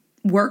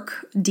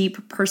work,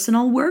 deep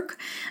personal work.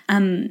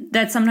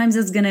 That sometimes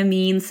is going to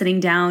mean sitting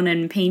down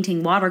and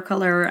painting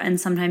watercolor, and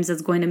sometimes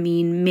it's going to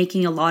mean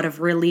making a lot of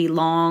really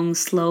long,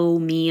 slow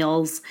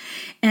meals,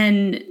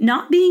 and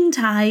not being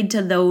tied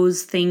to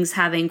those things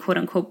having quote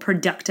unquote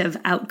productive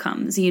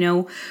outcomes.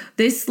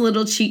 This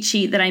little cheat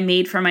sheet that I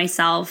made for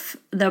myself,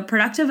 the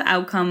productive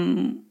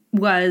outcome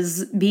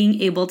was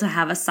being able to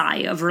have a sigh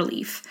of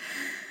relief.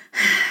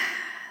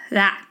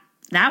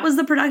 That was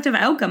the productive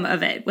outcome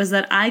of it, was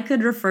that I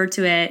could refer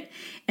to it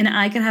and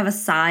I could have a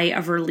sigh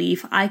of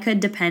relief. I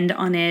could depend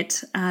on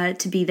it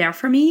to be there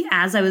for me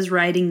as I was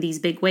riding these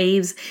big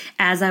waves,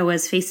 as I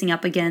was facing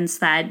up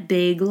against that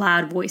big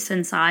loud voice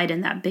inside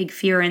and that big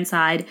fear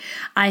inside.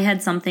 I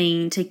had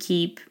something to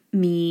keep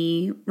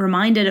me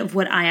reminded of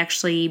what I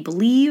actually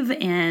believe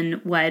and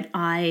what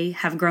I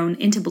have grown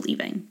into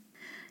believing.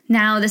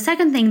 Now, the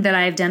second thing that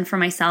I've done for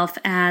myself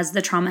as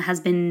the trauma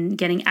has been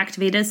getting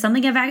activated is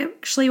something I've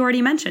actually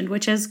already mentioned,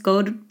 which is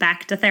go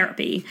back to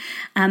therapy.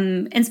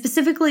 And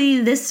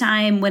specifically this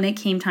time, when it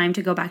came time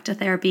to go back to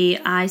therapy,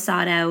 I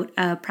sought out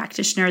a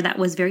practitioner that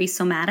was very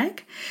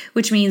somatic,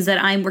 which means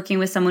that I'm working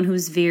with someone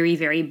who's very,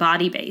 very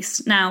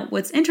body-based. Now,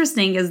 what's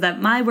interesting is that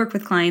my work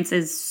with clients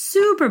is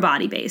super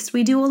body-based.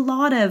 We do a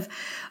lot of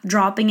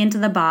dropping into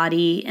the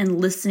body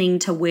and listening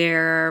to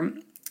where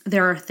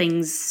there are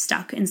things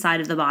stuck inside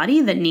of the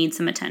body that need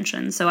some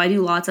attention. So I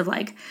do lots of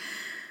like,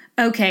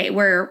 okay,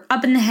 we're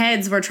up in the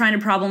heads, we're trying to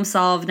problem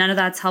solve, none of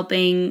that's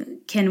helping.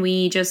 Can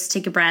we just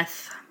take a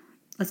breath?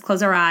 Let's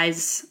close our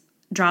eyes,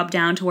 drop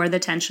down to where the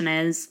tension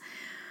is.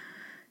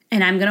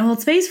 And I'm going to hold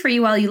space for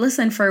you while you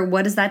listen for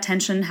what does that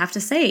tension have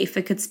to say? If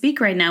it could speak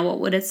right now, what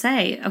would it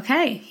say?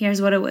 Okay,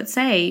 here's what it would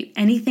say.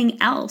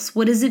 Anything else?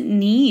 What does it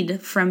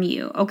need from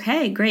you?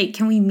 Okay, great.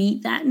 Can we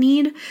meet that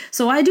need?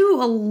 So I do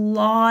a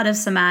lot of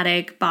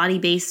somatic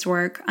body-based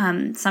work.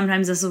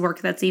 Sometimes this is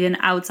work that's even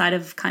outside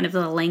of kind of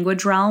the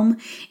language realm.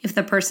 If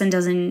the person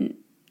doesn't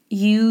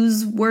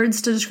use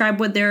words to describe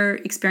what they're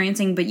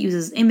experiencing, but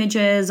uses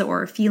images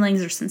or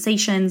feelings or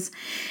sensations.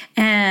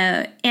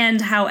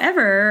 And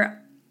however,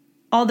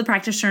 all the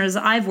practitioners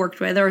I've worked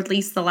with, or at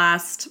least over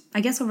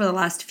the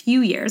last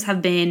few years,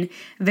 have been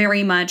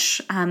very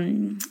much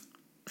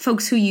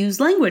folks who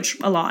use language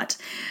a lot.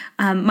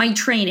 My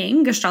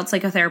training, Gestalt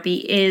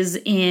psychotherapy, is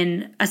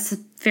in a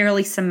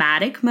fairly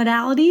somatic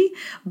modality,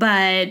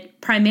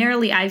 but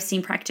primarily I've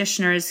seen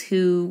practitioners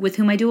with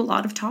whom I do a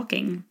lot of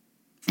talking.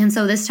 And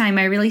so this time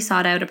I really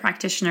sought out a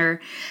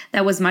practitioner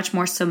that was much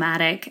more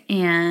somatic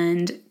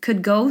and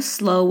could go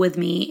slow with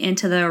me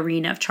into the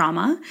arena of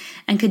trauma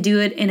and could do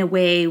it in a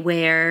way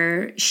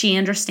where she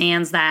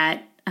understands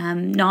that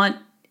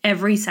not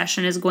every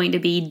session is going to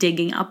be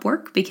digging up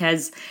work,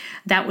 because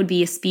that would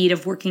be a speed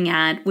of working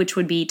at which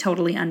would be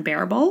totally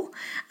unbearable.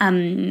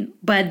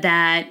 But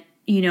that,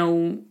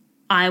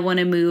 I want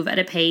to move at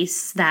a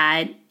pace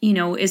that,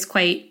 is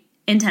quite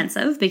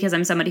intensive because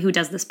I'm somebody who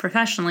does this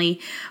professionally,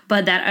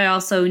 but that I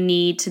also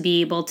need to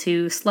be able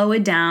to slow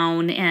it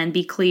down and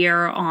be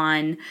clear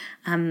on,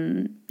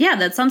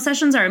 that some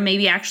sessions are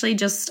maybe actually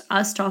just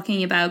us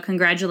talking about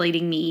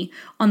congratulating me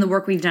on the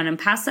work we've done in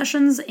past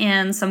sessions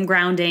and some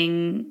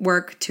grounding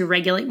work to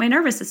regulate my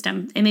nervous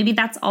system. And maybe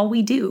that's all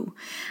we do.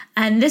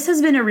 And this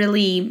has been a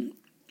really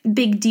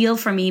big deal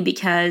for me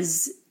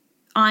because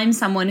I'm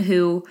someone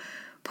who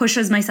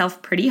pushes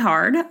myself pretty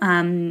hard.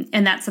 And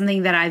that's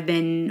something that I've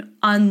been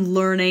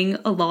unlearning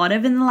a lot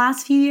of in the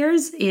last few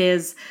years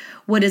is,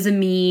 what does it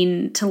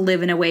mean to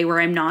live in a way where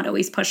I'm not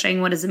always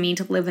pushing? What does it mean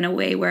to live in a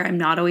way where I'm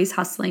not always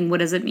hustling? What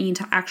does it mean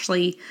to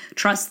actually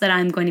trust that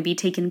I'm going to be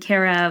taken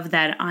care of,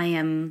 that I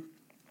am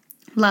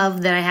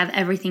loved, that I have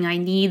everything I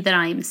need, that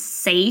I'm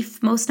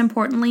safe, most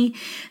importantly.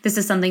 This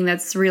is something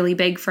that's really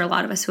big for a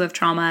lot of us who have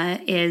trauma,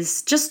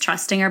 is just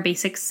trusting our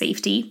basic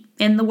safety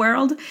in the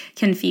world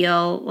can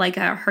feel like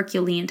a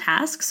Herculean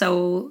task.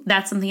 So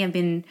that's something I've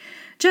been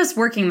just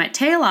working my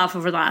tail off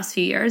over the last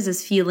few years,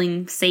 is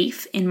feeling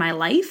safe in my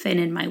life and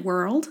in my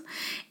world.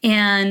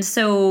 And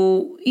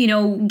so,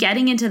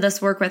 getting into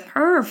this work with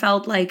her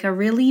felt like a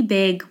really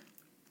big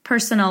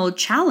personal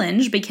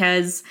challenge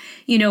because,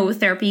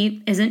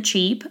 therapy isn't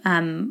cheap.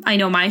 I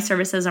know my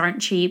services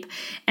aren't cheap.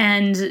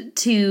 And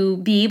to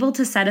be able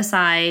to set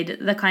aside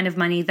the kind of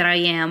money that I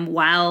am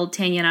while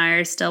Tanya and I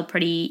are still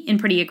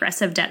pretty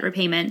aggressive debt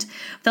repayment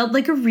felt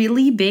like a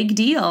really big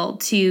deal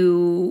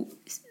to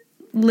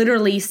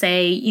literally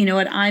say, you know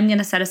what, I'm going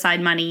to set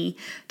aside money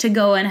to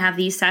go and have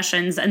these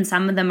sessions. And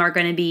some of them are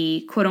going to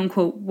be quote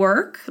unquote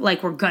work,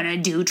 like we're going to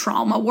do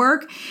trauma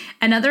work.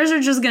 And others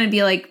are just going to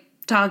be like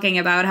talking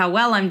about how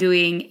well I'm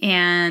doing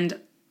and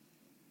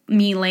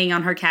me laying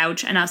on her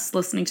couch and us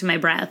listening to my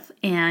breath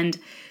and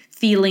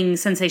feeling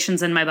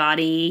sensations in my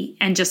body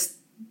and just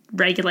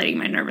regulating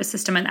my nervous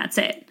system. And that's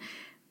it.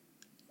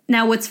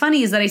 Now, what's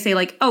funny is that I say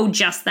like, oh,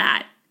 just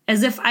that,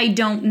 as if I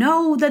don't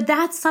know that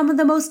that's some of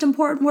the most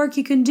important work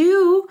you can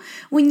do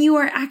when you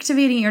are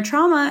activating your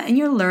trauma and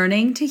you're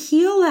learning to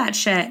heal that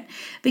shit.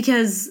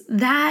 Because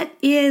that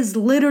is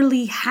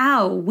literally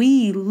how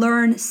we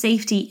learn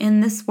safety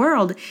in this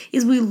world,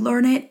 is we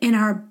learn it in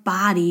our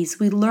bodies.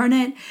 We learn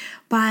it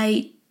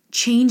by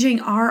changing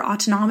our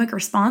autonomic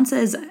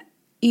responses,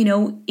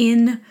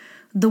 in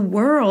the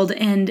world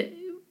and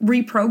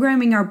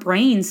reprogramming our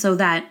brain so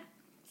that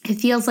it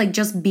feels like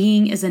just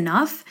being is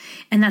enough,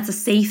 and that's a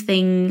safe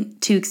thing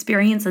to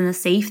experience and a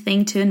safe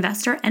thing to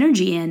invest our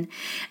energy in.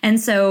 And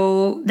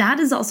so that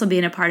has also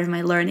been a part of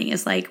my learning,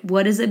 is like,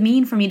 what does it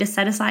mean for me to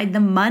set aside the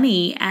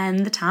money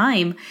and the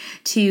time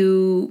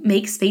to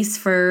make space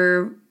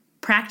for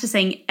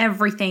practicing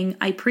everything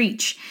I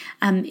preach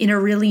in a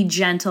really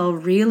gentle,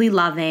 really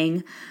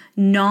loving,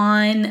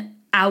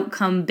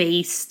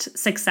 non-outcome-based,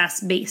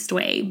 success-based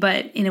way,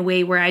 but in a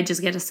way where I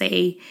just get to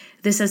say,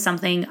 this is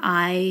something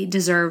I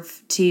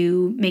deserve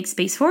to make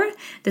space for.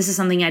 This is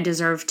something I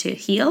deserve to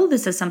heal.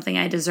 This is something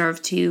I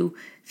deserve to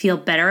feel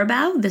better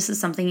about. This is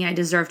something I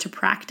deserve to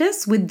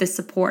practice with the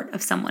support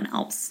of someone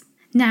else.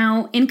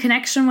 Now, in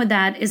connection with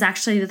that is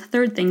actually the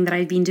third thing that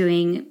I've been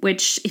doing,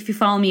 which if you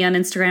follow me on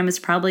Instagram is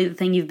probably the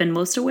thing you've been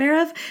most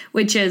aware of,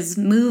 which is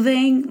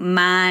moving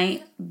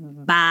my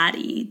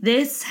body.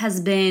 This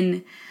has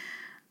been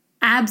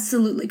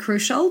absolutely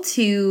crucial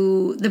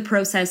to the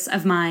process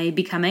of my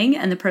becoming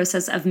and the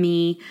process of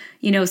me,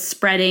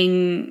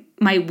 spreading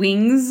my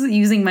wings,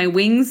 using my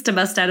wings to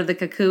bust out of the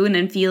cocoon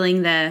and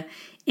feeling the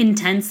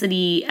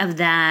intensity of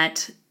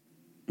that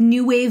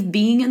new wave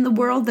being in the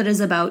world that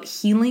is about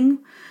healing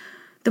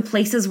the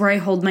places where I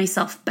hold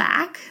myself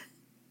back,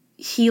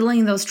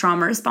 healing those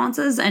trauma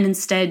responses, and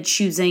instead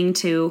choosing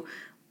to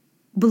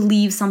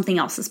believe something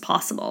else is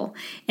possible.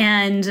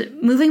 And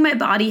moving my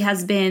body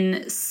has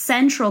been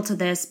central to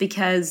this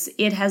because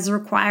it has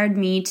required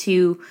me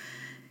to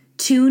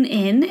tune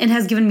in and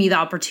has given me the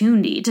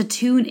opportunity to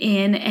tune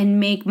in and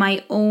make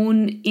my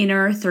own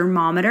inner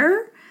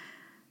thermometer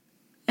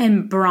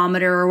and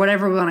barometer, or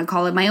whatever we want to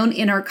call it, my own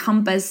inner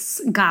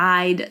compass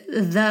guide,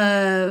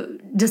 the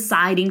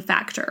deciding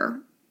factor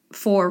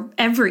for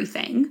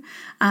everything,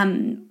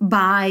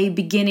 by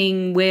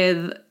beginning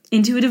with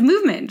intuitive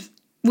movement,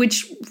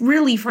 which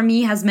really for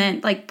me has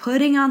meant like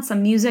putting on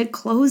some music,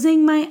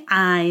 closing my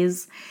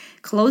eyes,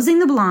 closing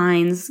the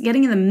blinds,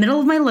 getting in the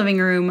middle of my living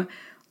room,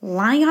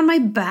 lying on my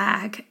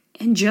back,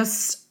 and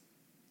just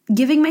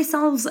giving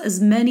myself as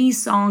many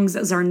songs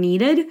as are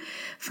needed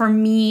for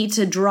me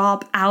to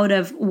drop out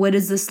of what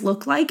does this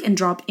look like and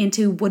drop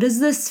into what does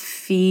this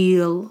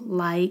feel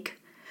like?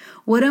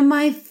 What am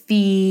I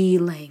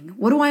feeling?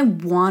 What do I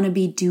want to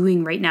be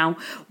doing right now?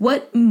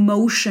 What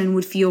motion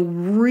would feel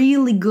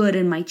really good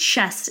in my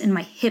chest, in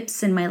my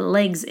hips, in my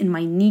legs, in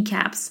my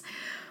kneecaps?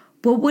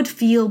 What would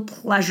feel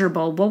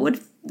pleasurable?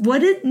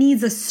 What it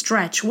needs a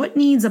stretch? What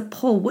needs a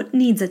pull? What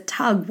needs a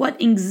tug? What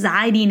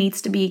anxiety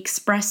needs to be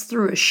expressed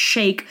through a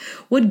shake?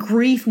 What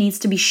grief needs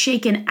to be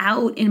shaken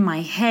out in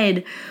my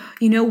head?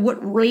 What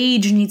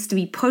rage needs to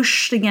be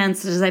pushed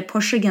against as I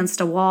push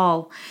against a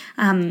wall?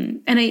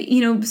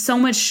 And so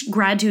much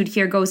gratitude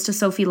here goes to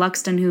Sophie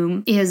Luxton,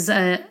 who is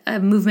a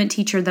movement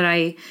teacher that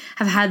I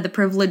have had the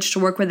privilege to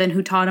work with and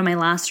who taught on my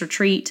last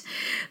retreat.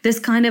 This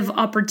kind of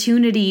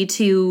opportunity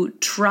to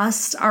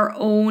trust our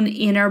own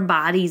inner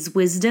body's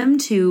wisdom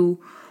to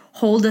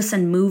hold us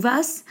and move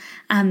us.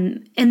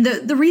 And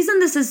the reason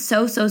this is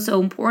so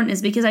important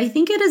is because I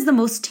think it is the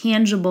most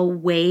tangible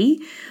way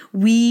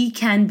we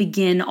can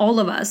begin, all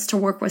of us, to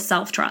work with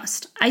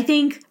self-trust. I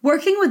think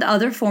working with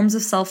other forms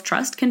of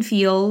self-trust can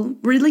feel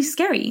really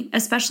scary,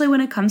 especially when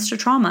it comes to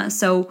trauma.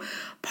 So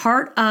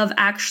part of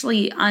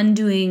actually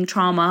undoing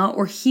trauma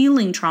or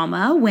healing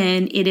trauma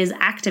when it is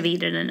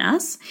activated in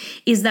us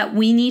is that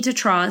we need to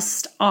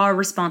trust our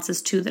responses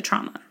to the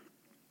trauma.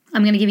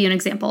 I'm going to give you an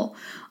example.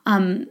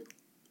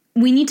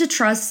 We need to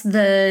trust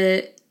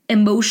the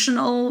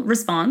emotional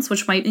response,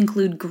 which might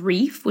include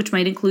grief, which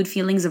might include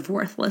feelings of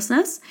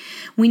worthlessness.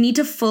 We need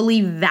to fully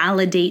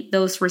validate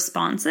those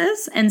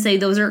responses and say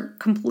those are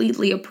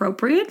completely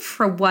appropriate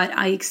for what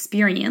I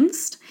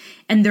experienced,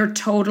 and they're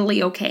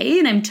totally okay,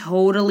 and I'm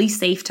totally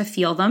safe to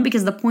feel them,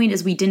 because the point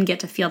is we didn't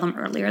get to feel them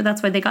earlier.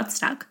 That's why they got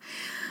stuck.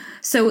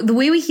 So the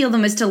way we heal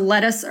them is to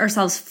let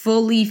ourselves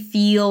fully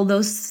feel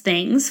those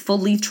things,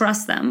 fully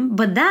trust them.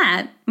 But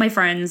that, my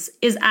friends,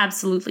 is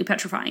absolutely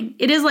petrifying.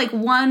 It is like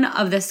one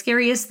of the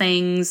scariest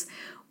things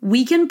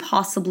we can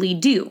possibly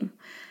do.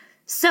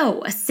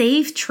 So a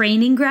safe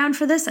training ground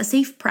for this, a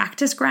safe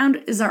practice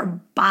ground, is our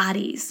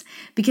bodies.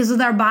 Because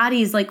with our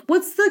bodies, like,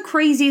 what's the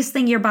craziest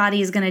thing your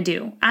body is going to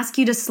do? Ask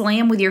you to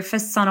slam with your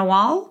fists on a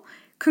wall?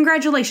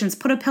 Congratulations,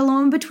 put a pillow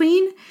in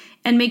between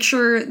and make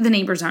sure the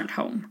neighbors aren't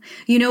home.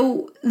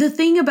 The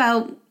thing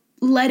about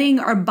letting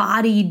our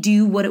body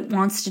do what it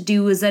wants to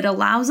do is it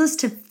allows us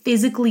to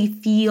physically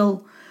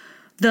feel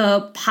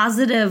the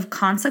positive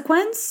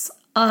consequence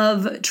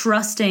of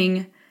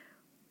trusting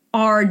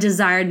our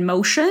desired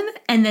motion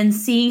and then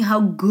seeing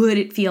how good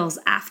it feels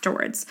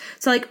afterwards.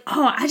 So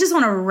I just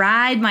want to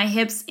ride my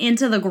hips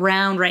into the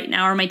ground right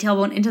now, or my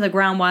tailbone into the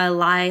ground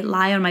while I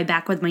lie on my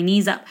back with my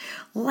knees up.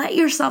 Let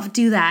yourself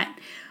do that.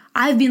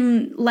 I've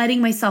been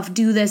letting myself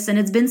do this, and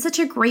it's been such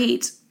a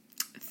great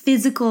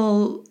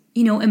physical,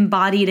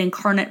 embodied,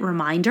 incarnate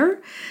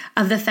reminder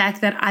of the fact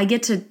that I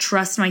get to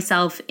trust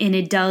myself, and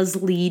it does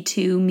lead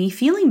to me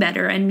feeling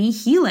better and me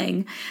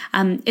healing.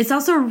 It's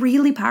also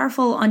really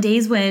powerful on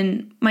days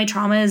when my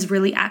trauma is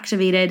really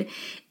activated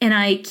and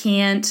I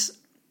can't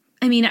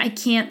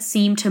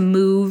seem to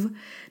move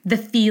the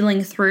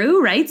feeling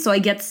through, right? So I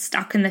get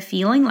stuck in the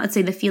feeling. Let's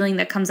say the feeling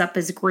that comes up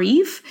is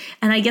grief,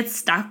 and I get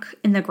stuck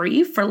in the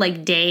grief for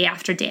day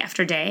after day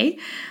after day.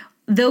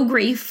 Though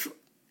grief,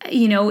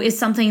 is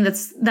something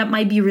that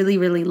might be really,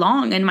 really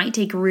long and might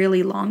take a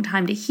really long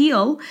time to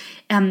heal.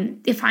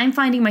 If I'm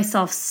finding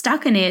myself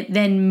stuck in it,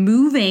 then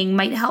moving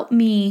might help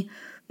me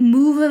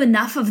move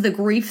enough of the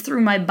grief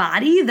through my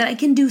body that I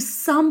can do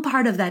some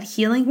part of that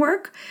healing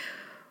work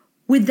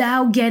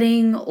without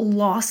getting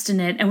lost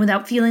in it and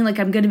without feeling like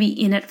I'm going to be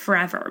in it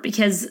forever.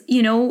 Because,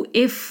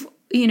 if,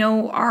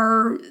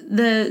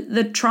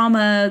 the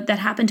trauma that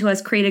happened to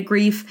us created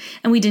grief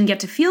and we didn't get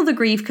to feel the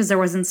grief because there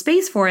wasn't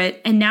space for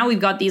it, and now we've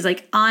got these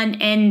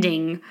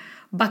unending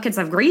buckets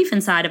of grief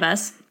inside of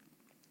us,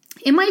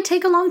 it might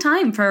take a long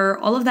time for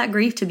all of that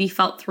grief to be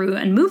felt through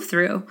and moved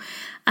through.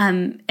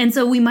 And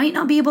so we might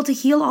not be able to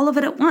heal all of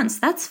it at once.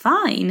 That's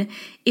fine.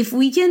 If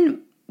we can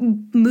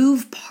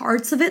move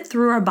parts of it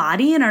through our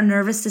body and our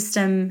nervous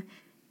system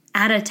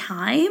at a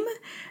time,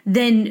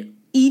 then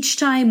each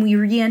time we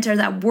re-enter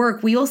that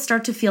work, we will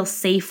start to feel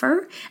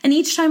safer. And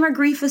each time our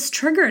grief is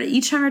triggered,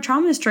 each time our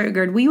trauma is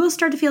triggered, we will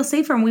start to feel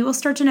safer, and we will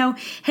start to know,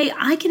 hey,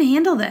 I can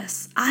handle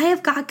this. I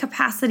have got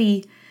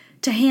capacity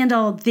to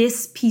handle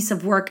this piece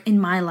of work in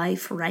my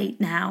life right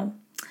now.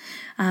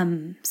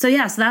 So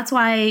that's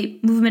why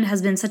movement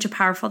has been such a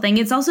powerful thing.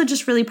 It's also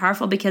just really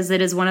powerful because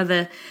it is one of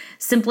the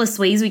simplest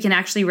ways we can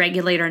actually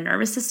regulate our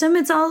nervous system.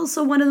 It's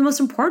also one of the most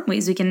important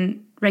ways we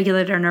can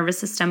regulate our nervous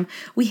system.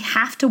 We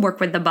have to work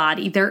with the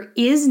body. There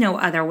is no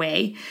other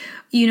way.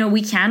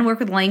 We can work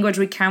with language,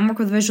 we can work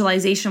with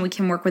visualization, we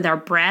can work with our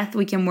breath,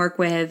 we can work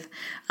with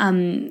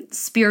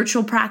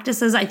spiritual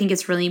practices. I think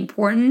it's really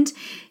important.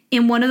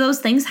 And one of those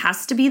things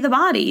has to be the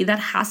body. That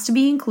has to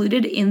be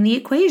included in the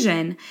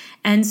equation.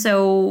 And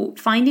so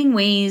finding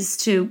ways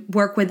to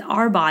work with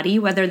our body,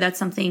 whether that's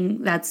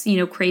something that's,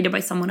 created by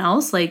someone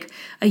else, like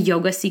a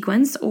yoga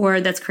sequence,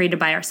 or that's created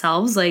by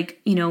ourselves, like,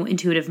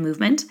 intuitive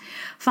movement,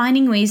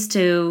 finding ways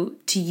to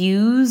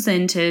use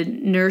and to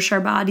nourish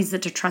our bodies,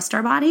 and to trust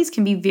our bodies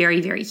can be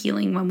very, very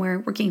healing when we're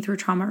working through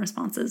trauma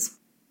responses.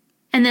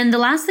 And then the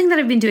last thing that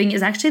I've been doing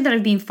is actually that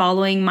I've been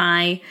following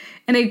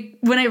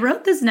when I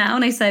wrote this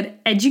down, I said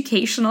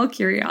educational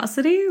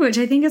curiosity, which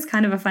I think is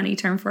kind of a funny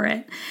term for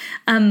it.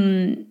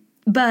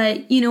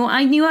 But,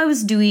 I knew I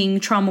was doing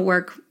trauma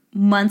work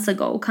months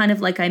ago, kind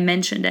of like I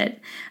mentioned it.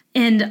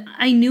 And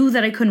I knew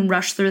that I couldn't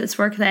rush through this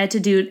work, that I had to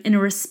do it in a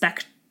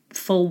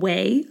respectful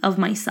way of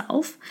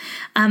myself.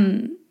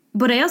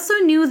 But I also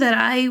knew that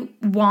I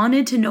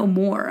wanted to know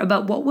more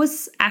about what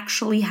was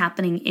actually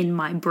happening in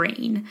my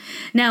brain.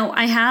 Now,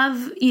 I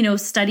have,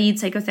 studied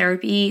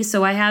psychotherapy,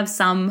 so I have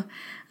some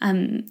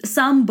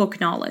book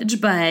knowledge,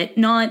 but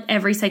not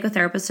every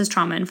psychotherapist is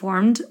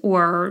trauma-informed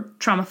or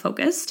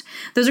trauma-focused.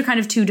 Those are kind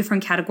of two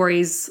different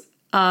categories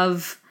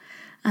of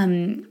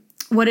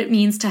what it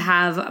means to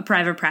have a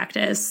private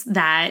practice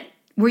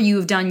where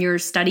you've done your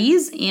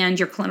studies and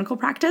your clinical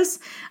practice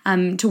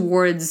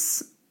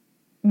towards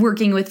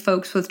working with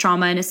folks with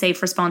trauma in a safe,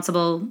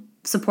 responsible,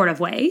 supportive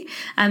way.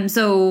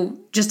 So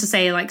just to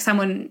say, like,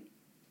 someone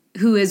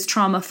who is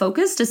trauma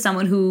focused is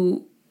someone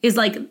who is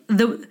like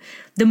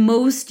the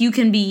most you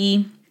can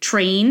be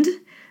trained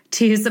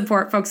to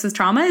support folks with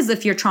trauma is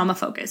if you're trauma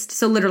focused.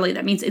 So literally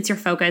that means it's your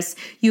focus.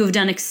 You have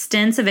done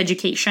extensive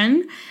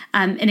education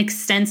and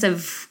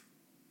extensive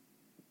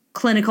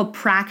clinical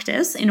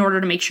practice in order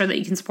to make sure that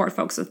you can support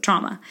folks with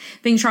trauma.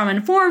 Being trauma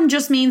informed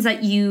just means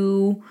that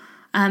you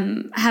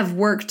have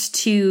worked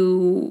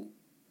to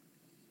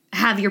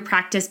have your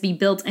practice be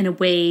built in a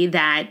way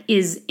that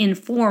is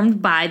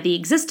informed by the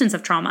existence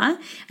of trauma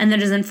and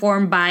that is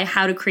informed by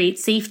how to create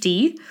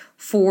safety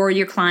for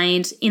your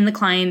client in the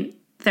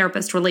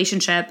client-therapist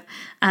relationship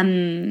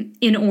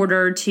in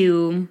order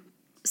to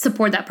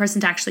support that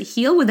person to actually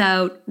heal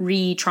without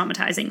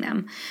re-traumatizing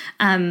them.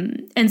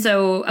 And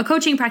so a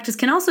coaching practice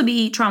can also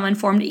be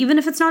trauma-informed even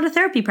if it's not a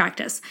therapy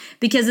practice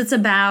because it's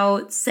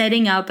about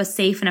setting up a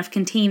safe enough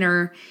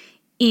container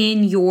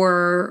in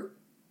your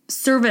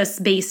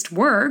service-based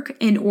work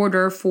in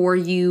order for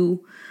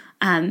you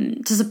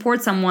to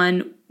support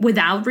someone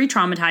without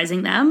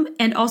re-traumatizing them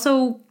and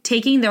also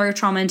taking their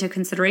trauma into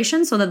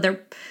consideration so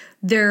that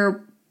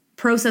their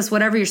process,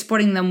 whatever you're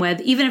supporting them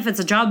with, even if it's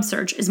a job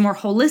search, is more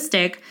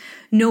holistic,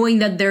 knowing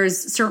that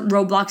there's certain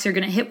roadblocks you're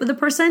going to hit with a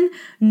person,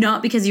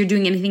 not because you're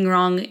doing anything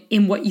wrong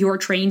in what you're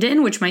trained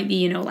in, which might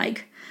be,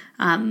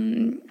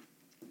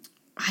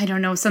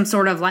 some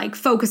sort of like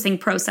focusing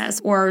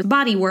process or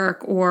body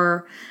work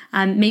or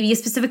maybe a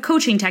specific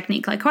coaching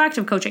technique like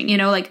coactive coaching,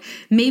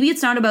 maybe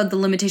it's not about the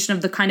limitation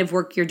of the kind of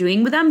work you're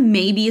doing with them.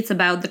 Maybe it's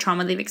about the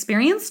trauma they've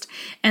experienced.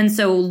 And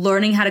so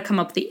learning how to come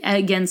up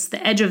against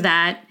the edge of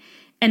that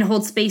and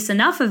hold space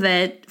enough of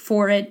it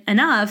for it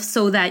enough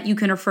so that you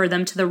can refer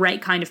them to the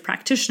right kind of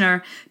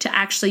practitioner to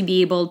actually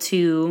be able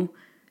to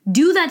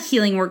do that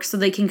healing work so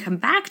they can come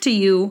back to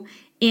you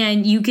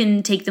and you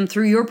can take them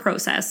through your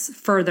process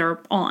further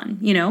on,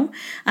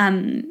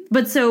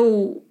 But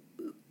so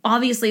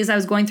obviously, as I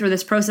was going through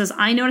this process,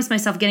 I noticed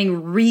myself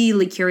getting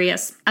really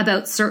curious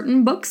about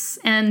certain books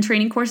and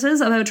training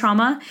courses about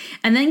trauma,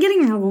 and then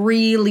getting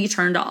really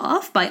turned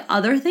off by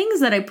other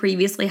things that I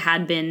previously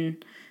had been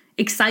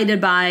excited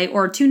by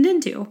or tuned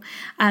into.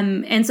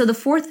 And so the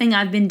fourth thing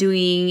I've been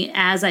doing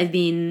as I've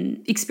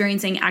been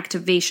experiencing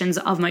activations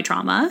of my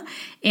trauma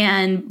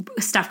and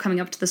stuff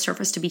coming up to the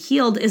surface to be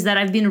healed is that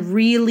I've been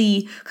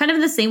really kind of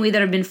in the same way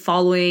that I've been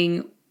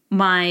following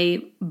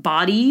my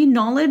body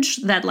knowledge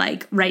that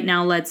like right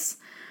now let's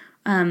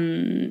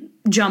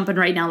jump and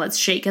right now let's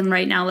shake and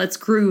right now let's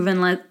groove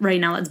and right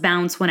now let's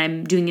bounce when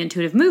I'm doing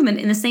intuitive movement.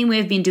 In the same way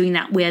I've been doing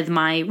that with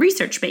my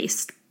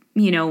research-based,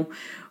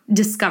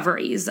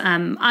 discoveries.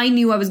 I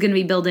knew I was going to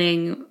be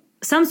building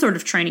some sort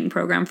of training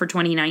program for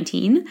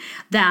 2019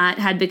 that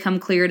had become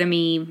clear to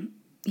me,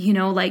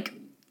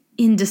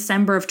 in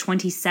December of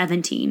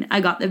 2017,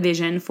 I got the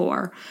vision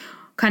for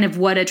kind of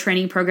what a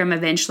training program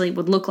eventually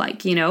would look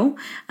like, or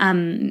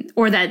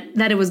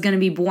that it was going to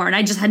be born.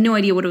 I just had no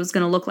idea what it was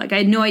going to look like. I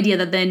had no idea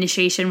that the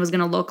initiation was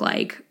going to look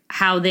like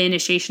how the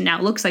initiation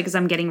now looks like as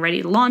I'm getting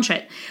ready to launch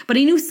it. But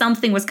I knew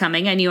something was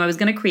coming. I knew I was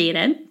going to create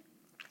it.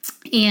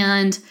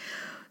 And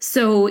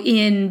so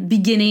in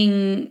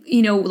beginning,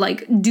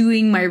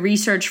 doing my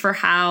research for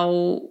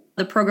how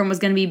the program was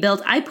going to be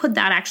built, I put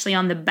that actually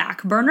on the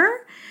back burner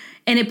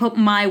and it put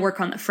my work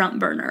on the front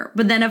burner.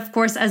 But then, of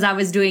course, as I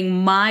was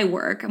doing my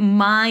work,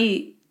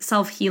 my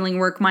self-healing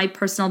work, my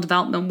personal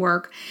development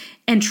work,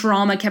 and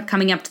trauma kept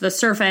coming up to the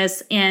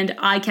surface, and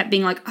I kept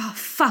being like, oh,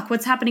 fuck,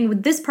 what's happening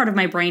with this part of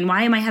my brain?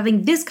 Why am I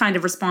having this kind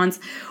of response?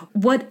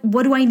 What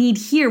do I need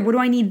here? What do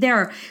I need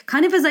there?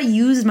 Kind of as I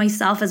used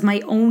myself as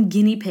my own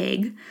guinea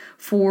pig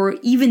for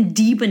even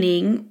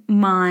deepening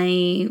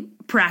my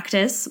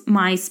practice,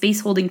 my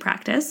space holding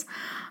practice,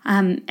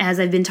 as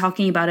I've been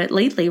talking about it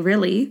lately,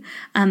 really,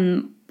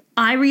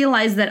 I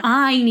realized that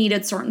I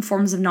needed certain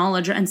forms of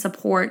knowledge and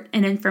support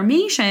and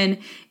information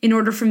in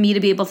order for me to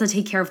be able to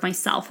take care of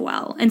myself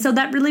well. And so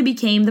that really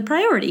became the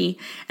priority.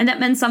 And that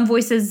meant some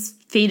voices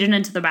faded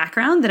into the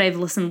background that I've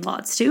listened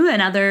lots to,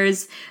 and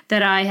others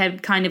that I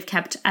had kind of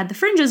kept at the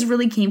fringes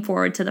really came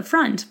forward to the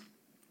front.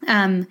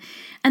 And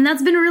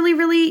that's been really,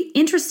 really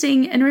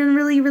interesting and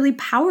really, really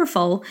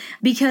powerful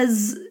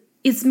because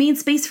it's made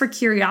space for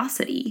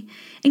curiosity.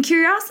 And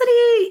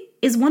curiosity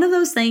is one of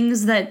those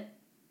things that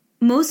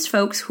most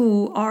folks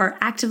who are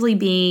actively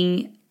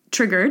being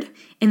triggered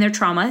in their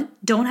trauma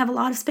don't have a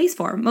lot of space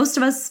for. Most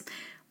of us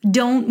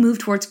don't move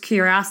towards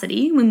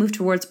curiosity. We move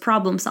towards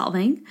problem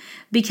solving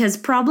because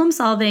problem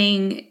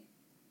solving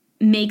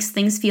makes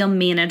things feel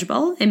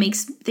manageable. It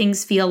makes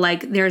things feel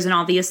like there's an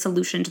obvious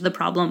solution to the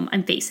problem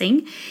I'm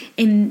facing.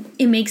 And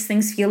it makes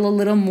things feel a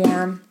little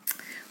more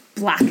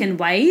black and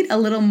white, a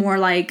little more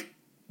like,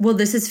 well,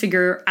 this is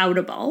figure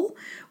outable,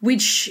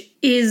 which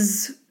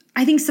is,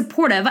 I think,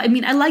 supportive. I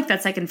mean, I like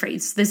that second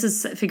phrase. This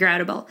is figure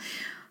outable.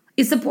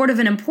 It's supportive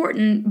and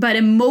important, but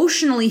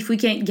emotionally, if we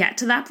can't get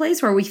to that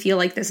place where we feel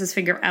like this is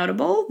figure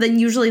outable, then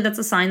usually that's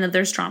a sign that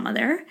there's trauma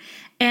there.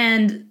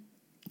 And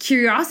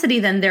curiosity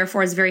then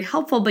therefore is very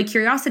helpful, but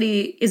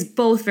curiosity is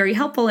both very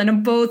helpful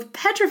and both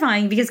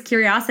petrifying because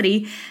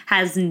curiosity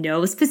has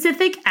no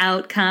specific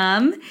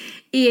outcome.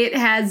 It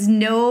has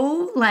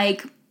no,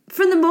 like,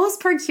 for the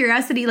most part,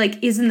 curiosity,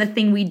 like, isn't the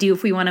thing we do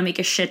if we want to make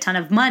a shit ton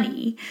of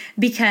money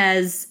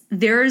because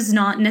there's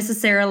not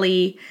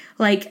necessarily,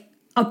 like,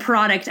 a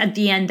product at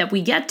the end that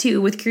we get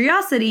to with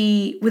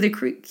curiosity, with a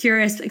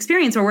curious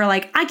experience where we're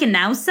like, I can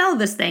now sell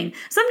this thing.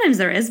 Sometimes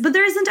there is, but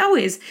there isn't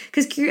always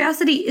because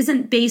curiosity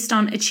isn't based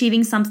on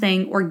achieving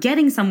something or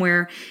getting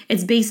somewhere.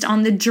 It's based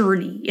on the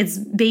journey. It's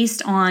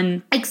based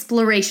on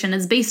exploration.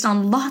 It's based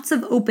on lots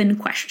of open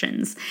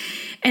questions.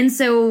 And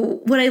so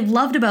what I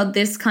loved about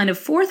this kind of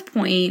fourth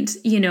point,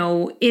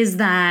 is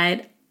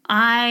that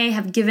I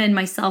have given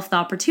myself the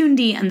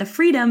opportunity and the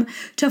freedom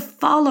to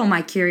follow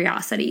my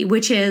curiosity,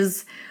 which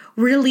is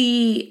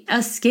really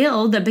a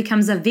skill that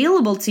becomes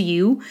available to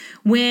you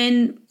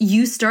when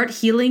you start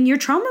healing your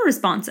trauma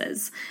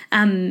responses.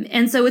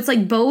 And so it's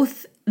like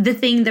both the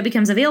thing that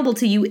becomes available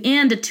to you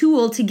and a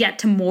tool to get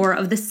to more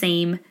of the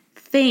same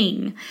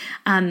thing.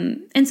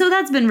 And so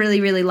that's been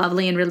really, really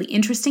lovely and really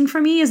interesting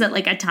for me is that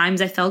like at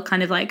times I felt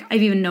kind of like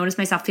I've even noticed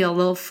myself feel a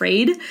little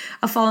afraid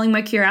of following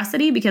my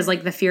curiosity because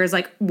like the fear is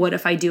like, what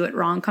if I do it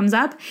wrong comes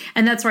up?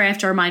 And that's where I have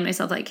to remind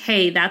myself like,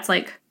 hey, that's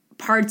like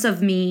parts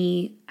of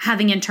me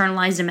having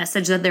internalized a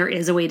message that there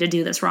is a way to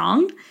do this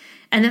wrong.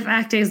 And the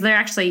fact is there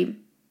actually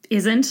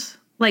isn't.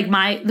 Like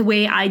the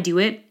way I do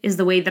it is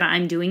the way that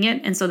I'm doing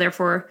it. And so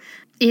therefore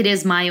it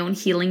is my own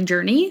healing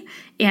journey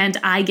and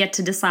I get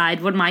to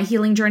decide what my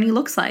healing journey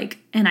looks like.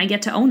 And I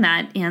get to own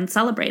that and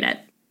celebrate it.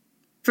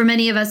 For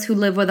many of us who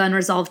live with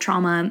unresolved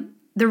trauma,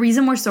 the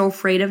reason we're so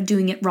afraid of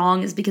doing it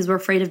wrong is because we're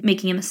afraid of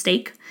making a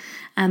mistake.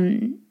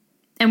 And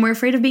we're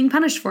afraid of being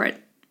punished for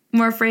it.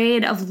 We're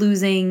afraid of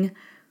losing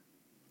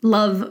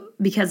love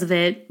because of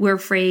it. We're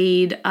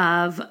afraid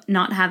of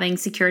not having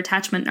secure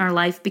attachment in our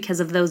life because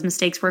of those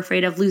mistakes. We're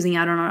afraid of losing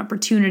out on an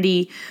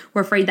opportunity.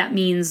 We're afraid that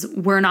means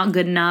we're not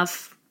good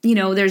enough.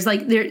 There's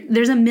like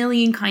there's a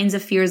million kinds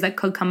of fears that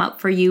could come up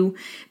for you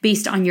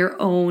based on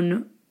your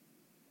own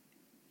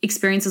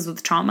experiences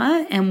with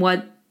trauma and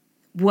what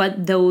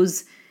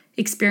those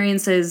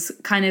experiences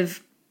kind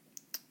of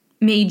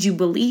made you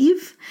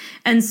believe.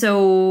 And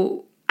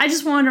so I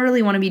just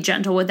really want to be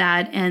gentle with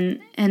that and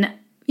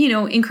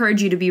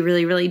encourage you to be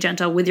really, really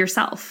gentle with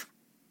yourself.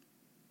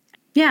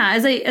 Yeah,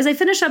 as I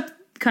finish up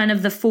kind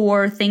of the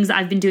 4 things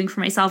I've been doing for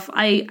myself,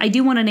 I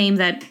do want to name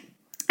that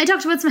I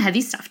talked about some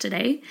heavy stuff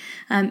today.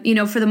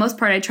 For the most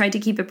part, I tried to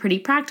keep it pretty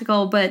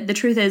practical, but the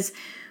truth is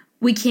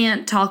we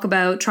can't talk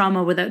about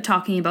trauma without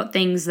talking about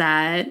things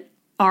that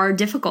are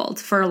difficult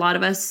for a lot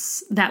of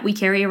us that we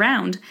carry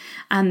around,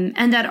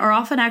 and that are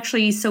often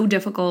actually so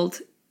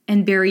difficult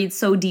and buried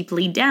so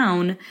deeply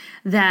down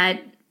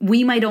that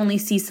we might only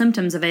see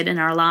symptoms of it in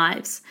our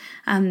lives.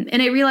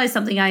 And I realized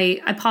something.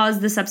 I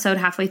paused this episode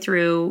halfway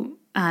through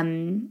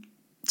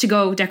to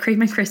go decorate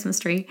my Christmas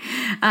tree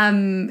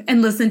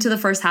and listen to the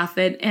first half of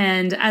it.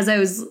 And as I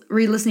was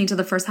re-listening to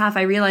the first half,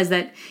 I realized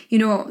that,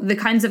 the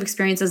kinds of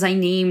experiences I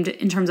named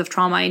in terms of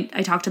trauma,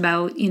 I talked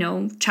about,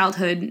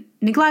 childhood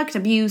neglect,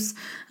 abuse.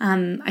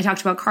 I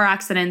talked about car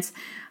accidents.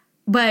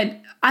 But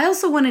I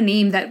also want to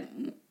name that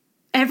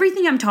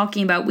everything I'm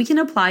talking about, we can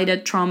apply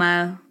to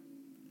trauma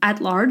at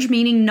large,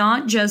 meaning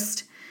not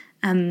just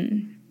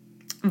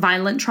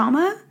violent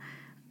trauma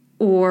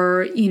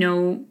or,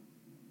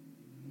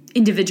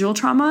 individual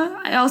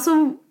trauma. I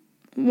also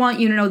want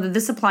you to know that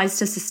this applies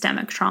to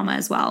systemic trauma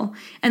as well.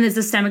 And the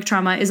systemic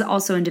trauma is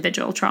also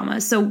individual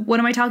trauma. So what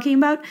am I talking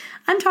about?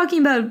 I'm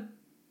talking about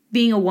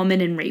being a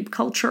woman in rape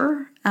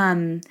culture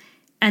and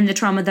the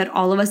trauma that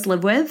all of us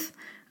live with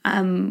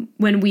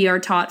when we are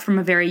taught from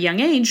a very young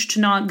age to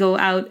not go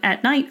out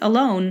at night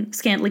alone,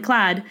 scantily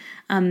clad,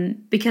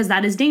 because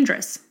that is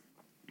dangerous.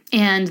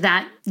 And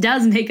that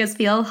does make us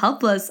feel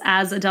helpless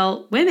as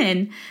adult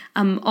women,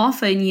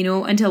 often,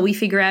 until we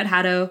figure out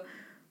how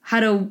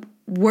to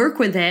work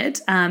with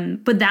it.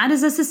 But that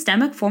is a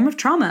systemic form of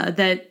trauma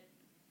that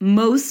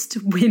most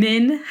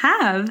women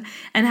have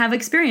and have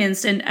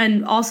experienced,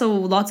 and also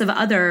lots of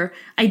other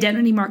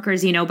identity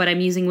markers, but I'm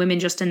using women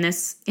just in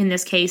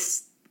this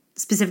case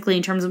specifically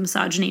in terms of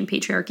misogyny and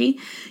patriarchy,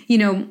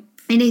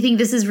 and I think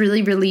this is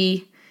really,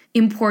 really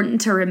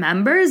important to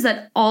remember, is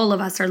that all of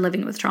us are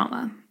living with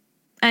trauma.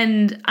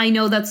 And I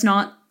know that's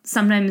not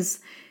sometimes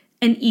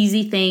an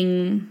easy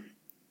thing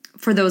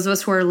for those of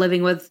us who are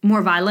living with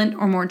more violent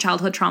or more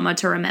childhood trauma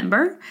to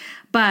remember.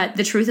 But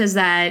the truth is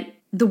that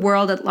the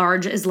world at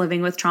large is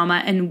living with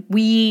trauma. And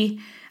we,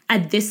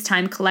 at this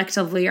time,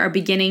 collectively are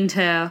beginning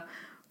to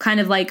kind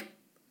of like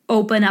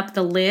open up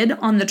the lid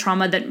on the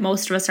trauma that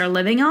most of us are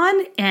living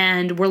on.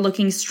 And we're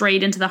looking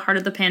straight into the heart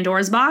of the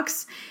Pandora's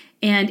box.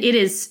 And it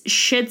is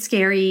shit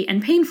scary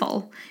and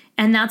painful.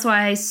 And that's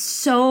why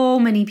so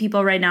many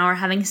people right now are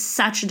having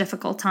such a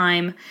difficult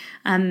time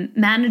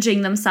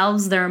managing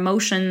themselves, their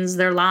emotions,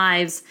 their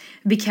lives,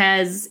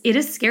 because it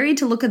is scary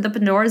to look at the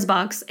Pandora's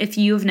box if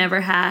you've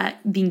never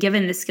been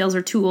given the skills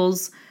or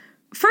tools,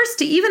 first,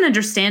 to even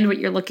understand what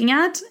you're looking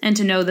at and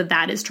to know that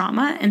that is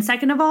trauma. And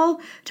second of all,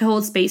 to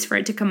hold space for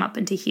it to come up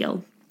and to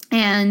heal.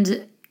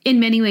 And in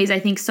many ways, I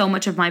think so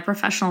much of my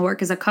professional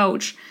work as a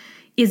coach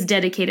is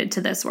dedicated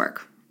to this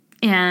work.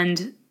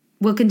 And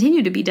will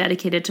continue to be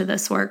dedicated to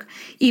this work,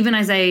 even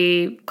as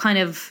I kind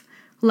of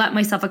let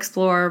myself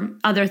explore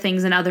other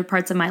things in other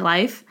parts of my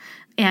life.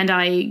 And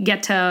I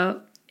get to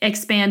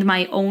expand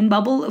my own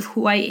bubble of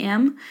who I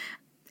am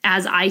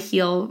as I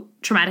heal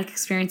traumatic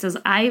experiences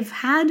I've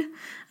had.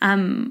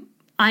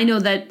 I know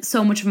that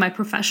so much of my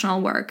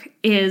professional work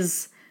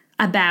is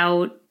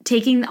about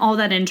taking all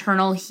that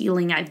internal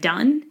healing I've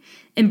done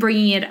and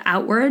bringing it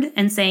outward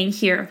and saying,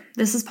 here,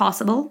 this is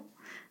possible.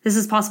 This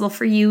is possible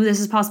for you. This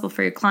is possible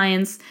for your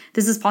clients.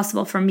 This is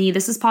possible for me.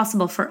 This is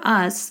possible for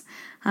us.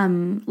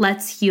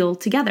 Let's heal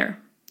together.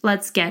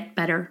 Let's get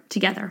better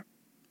together.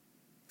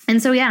 And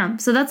so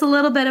that's a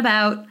little bit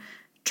about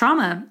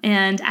trauma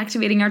and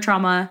activating our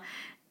trauma,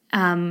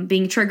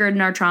 being triggered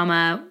in our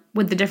trauma.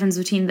 What the difference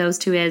between those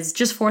two is,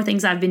 just 4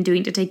 things I've been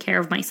doing to take care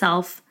of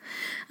myself.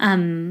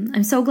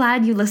 I'm so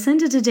glad you listened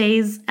to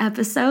today's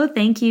episode.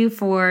 Thank you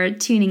for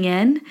tuning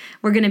in.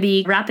 We're going to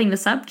be wrapping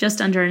this up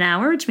just under an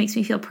hour, which makes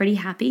me feel pretty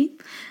happy.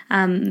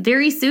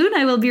 Very soon,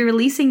 I will be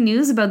releasing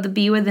news about the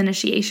Be With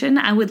initiation.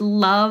 I would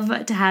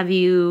love to have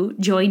you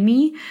join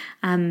me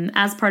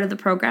as part of the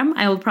program.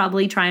 I will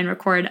probably try and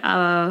record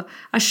a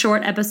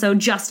short episode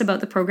just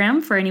about the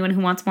program for anyone who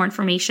wants more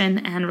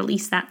information and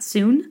release that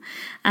soon.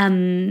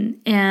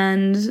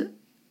 And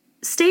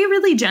stay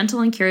really gentle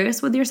and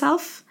curious with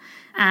yourself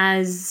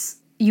as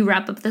you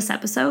wrap up this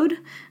episode.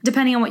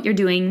 Depending on what you're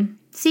doing,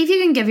 see if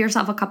you can give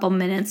yourself a couple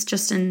minutes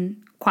just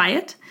in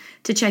quiet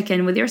to check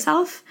in with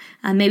yourself.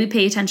 Maybe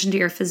pay attention to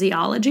your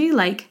physiology,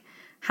 like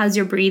how's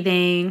your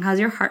breathing, how's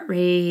your heart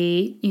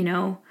rate,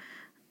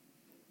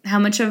 how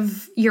much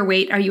of your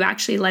weight are you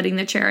actually letting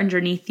the chair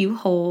underneath you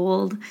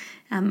hold?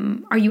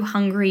 Are you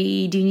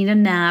hungry? Do you need a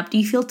nap? Do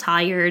you feel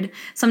tired?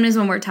 Sometimes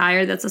when we're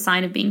tired, that's a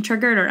sign of being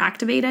triggered or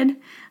activated.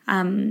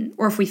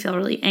 Or if we feel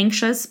really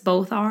anxious,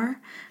 both are.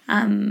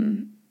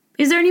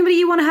 Is there anybody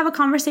you want to have a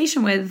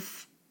conversation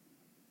with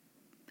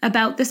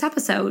about this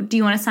episode? Do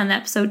you want to send the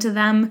episode to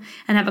them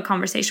and have a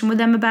conversation with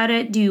them about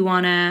it? Do you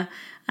want to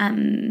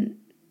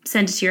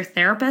send it to your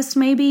therapist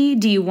maybe?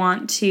 Do you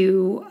want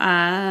to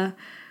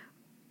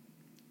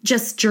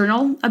just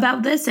journal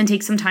about this and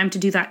take some time to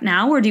do that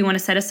now? Or do you want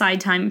to set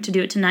aside time to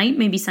do it tonight?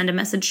 Maybe send a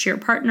message to your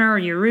partner or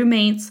your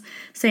roommates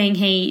saying,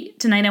 hey,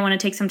 tonight I want to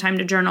take some time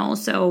to journal.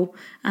 So,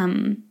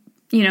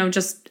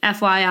 just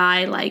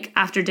FYI, like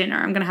after dinner,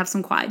 I'm going to have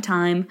some quiet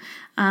time.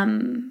 How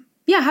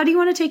do you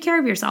want to take care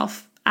of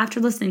yourself after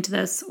listening to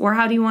this? Or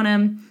how do you want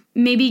to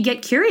maybe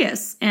get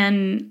curious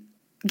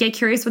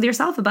with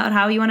yourself about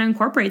how you want to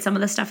incorporate some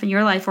of this stuff in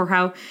your life, or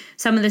how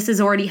some of this is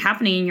already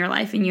happening in your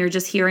life and you're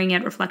just hearing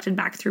it reflected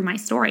back through my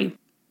story?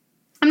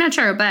 I'm not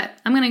sure, but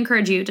I'm going to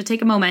encourage you to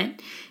take a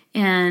moment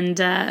and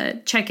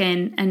check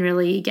in and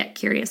really get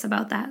curious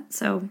about that.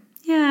 So,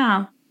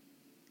 yeah.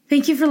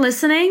 Thank you for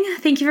listening.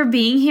 Thank you for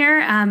being here.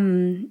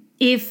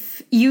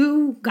 If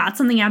you got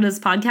something out of this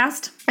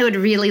podcast, I would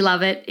really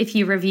love it if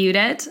you reviewed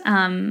it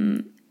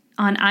on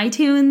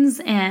iTunes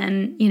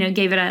and,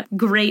 gave it a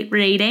great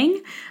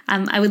rating.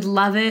 I would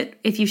love it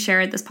if you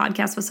shared this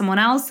podcast with someone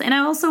else. And I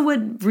also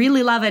would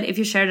really love it if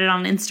you shared it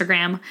on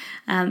Instagram.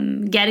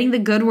 Getting the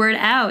good word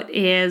out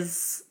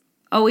is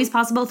always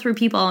possible through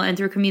people and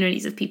through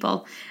communities of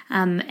people.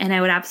 And I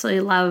would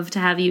absolutely love to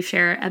have you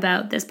share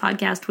about this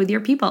podcast with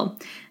your people.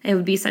 It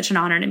would be such an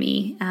honor to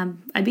me.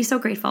 I'd be so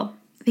grateful.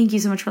 Thank you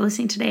so much for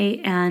listening today.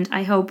 And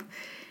I hope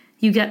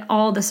you get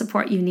all the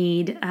support you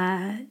need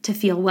to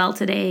feel well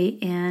today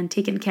and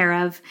taken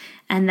care of,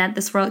 and that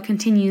this world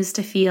continues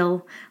to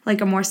feel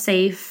like a more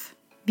safe,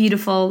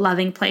 beautiful,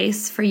 loving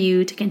place for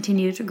you to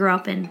continue to grow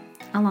up in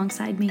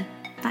alongside me.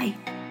 Bye.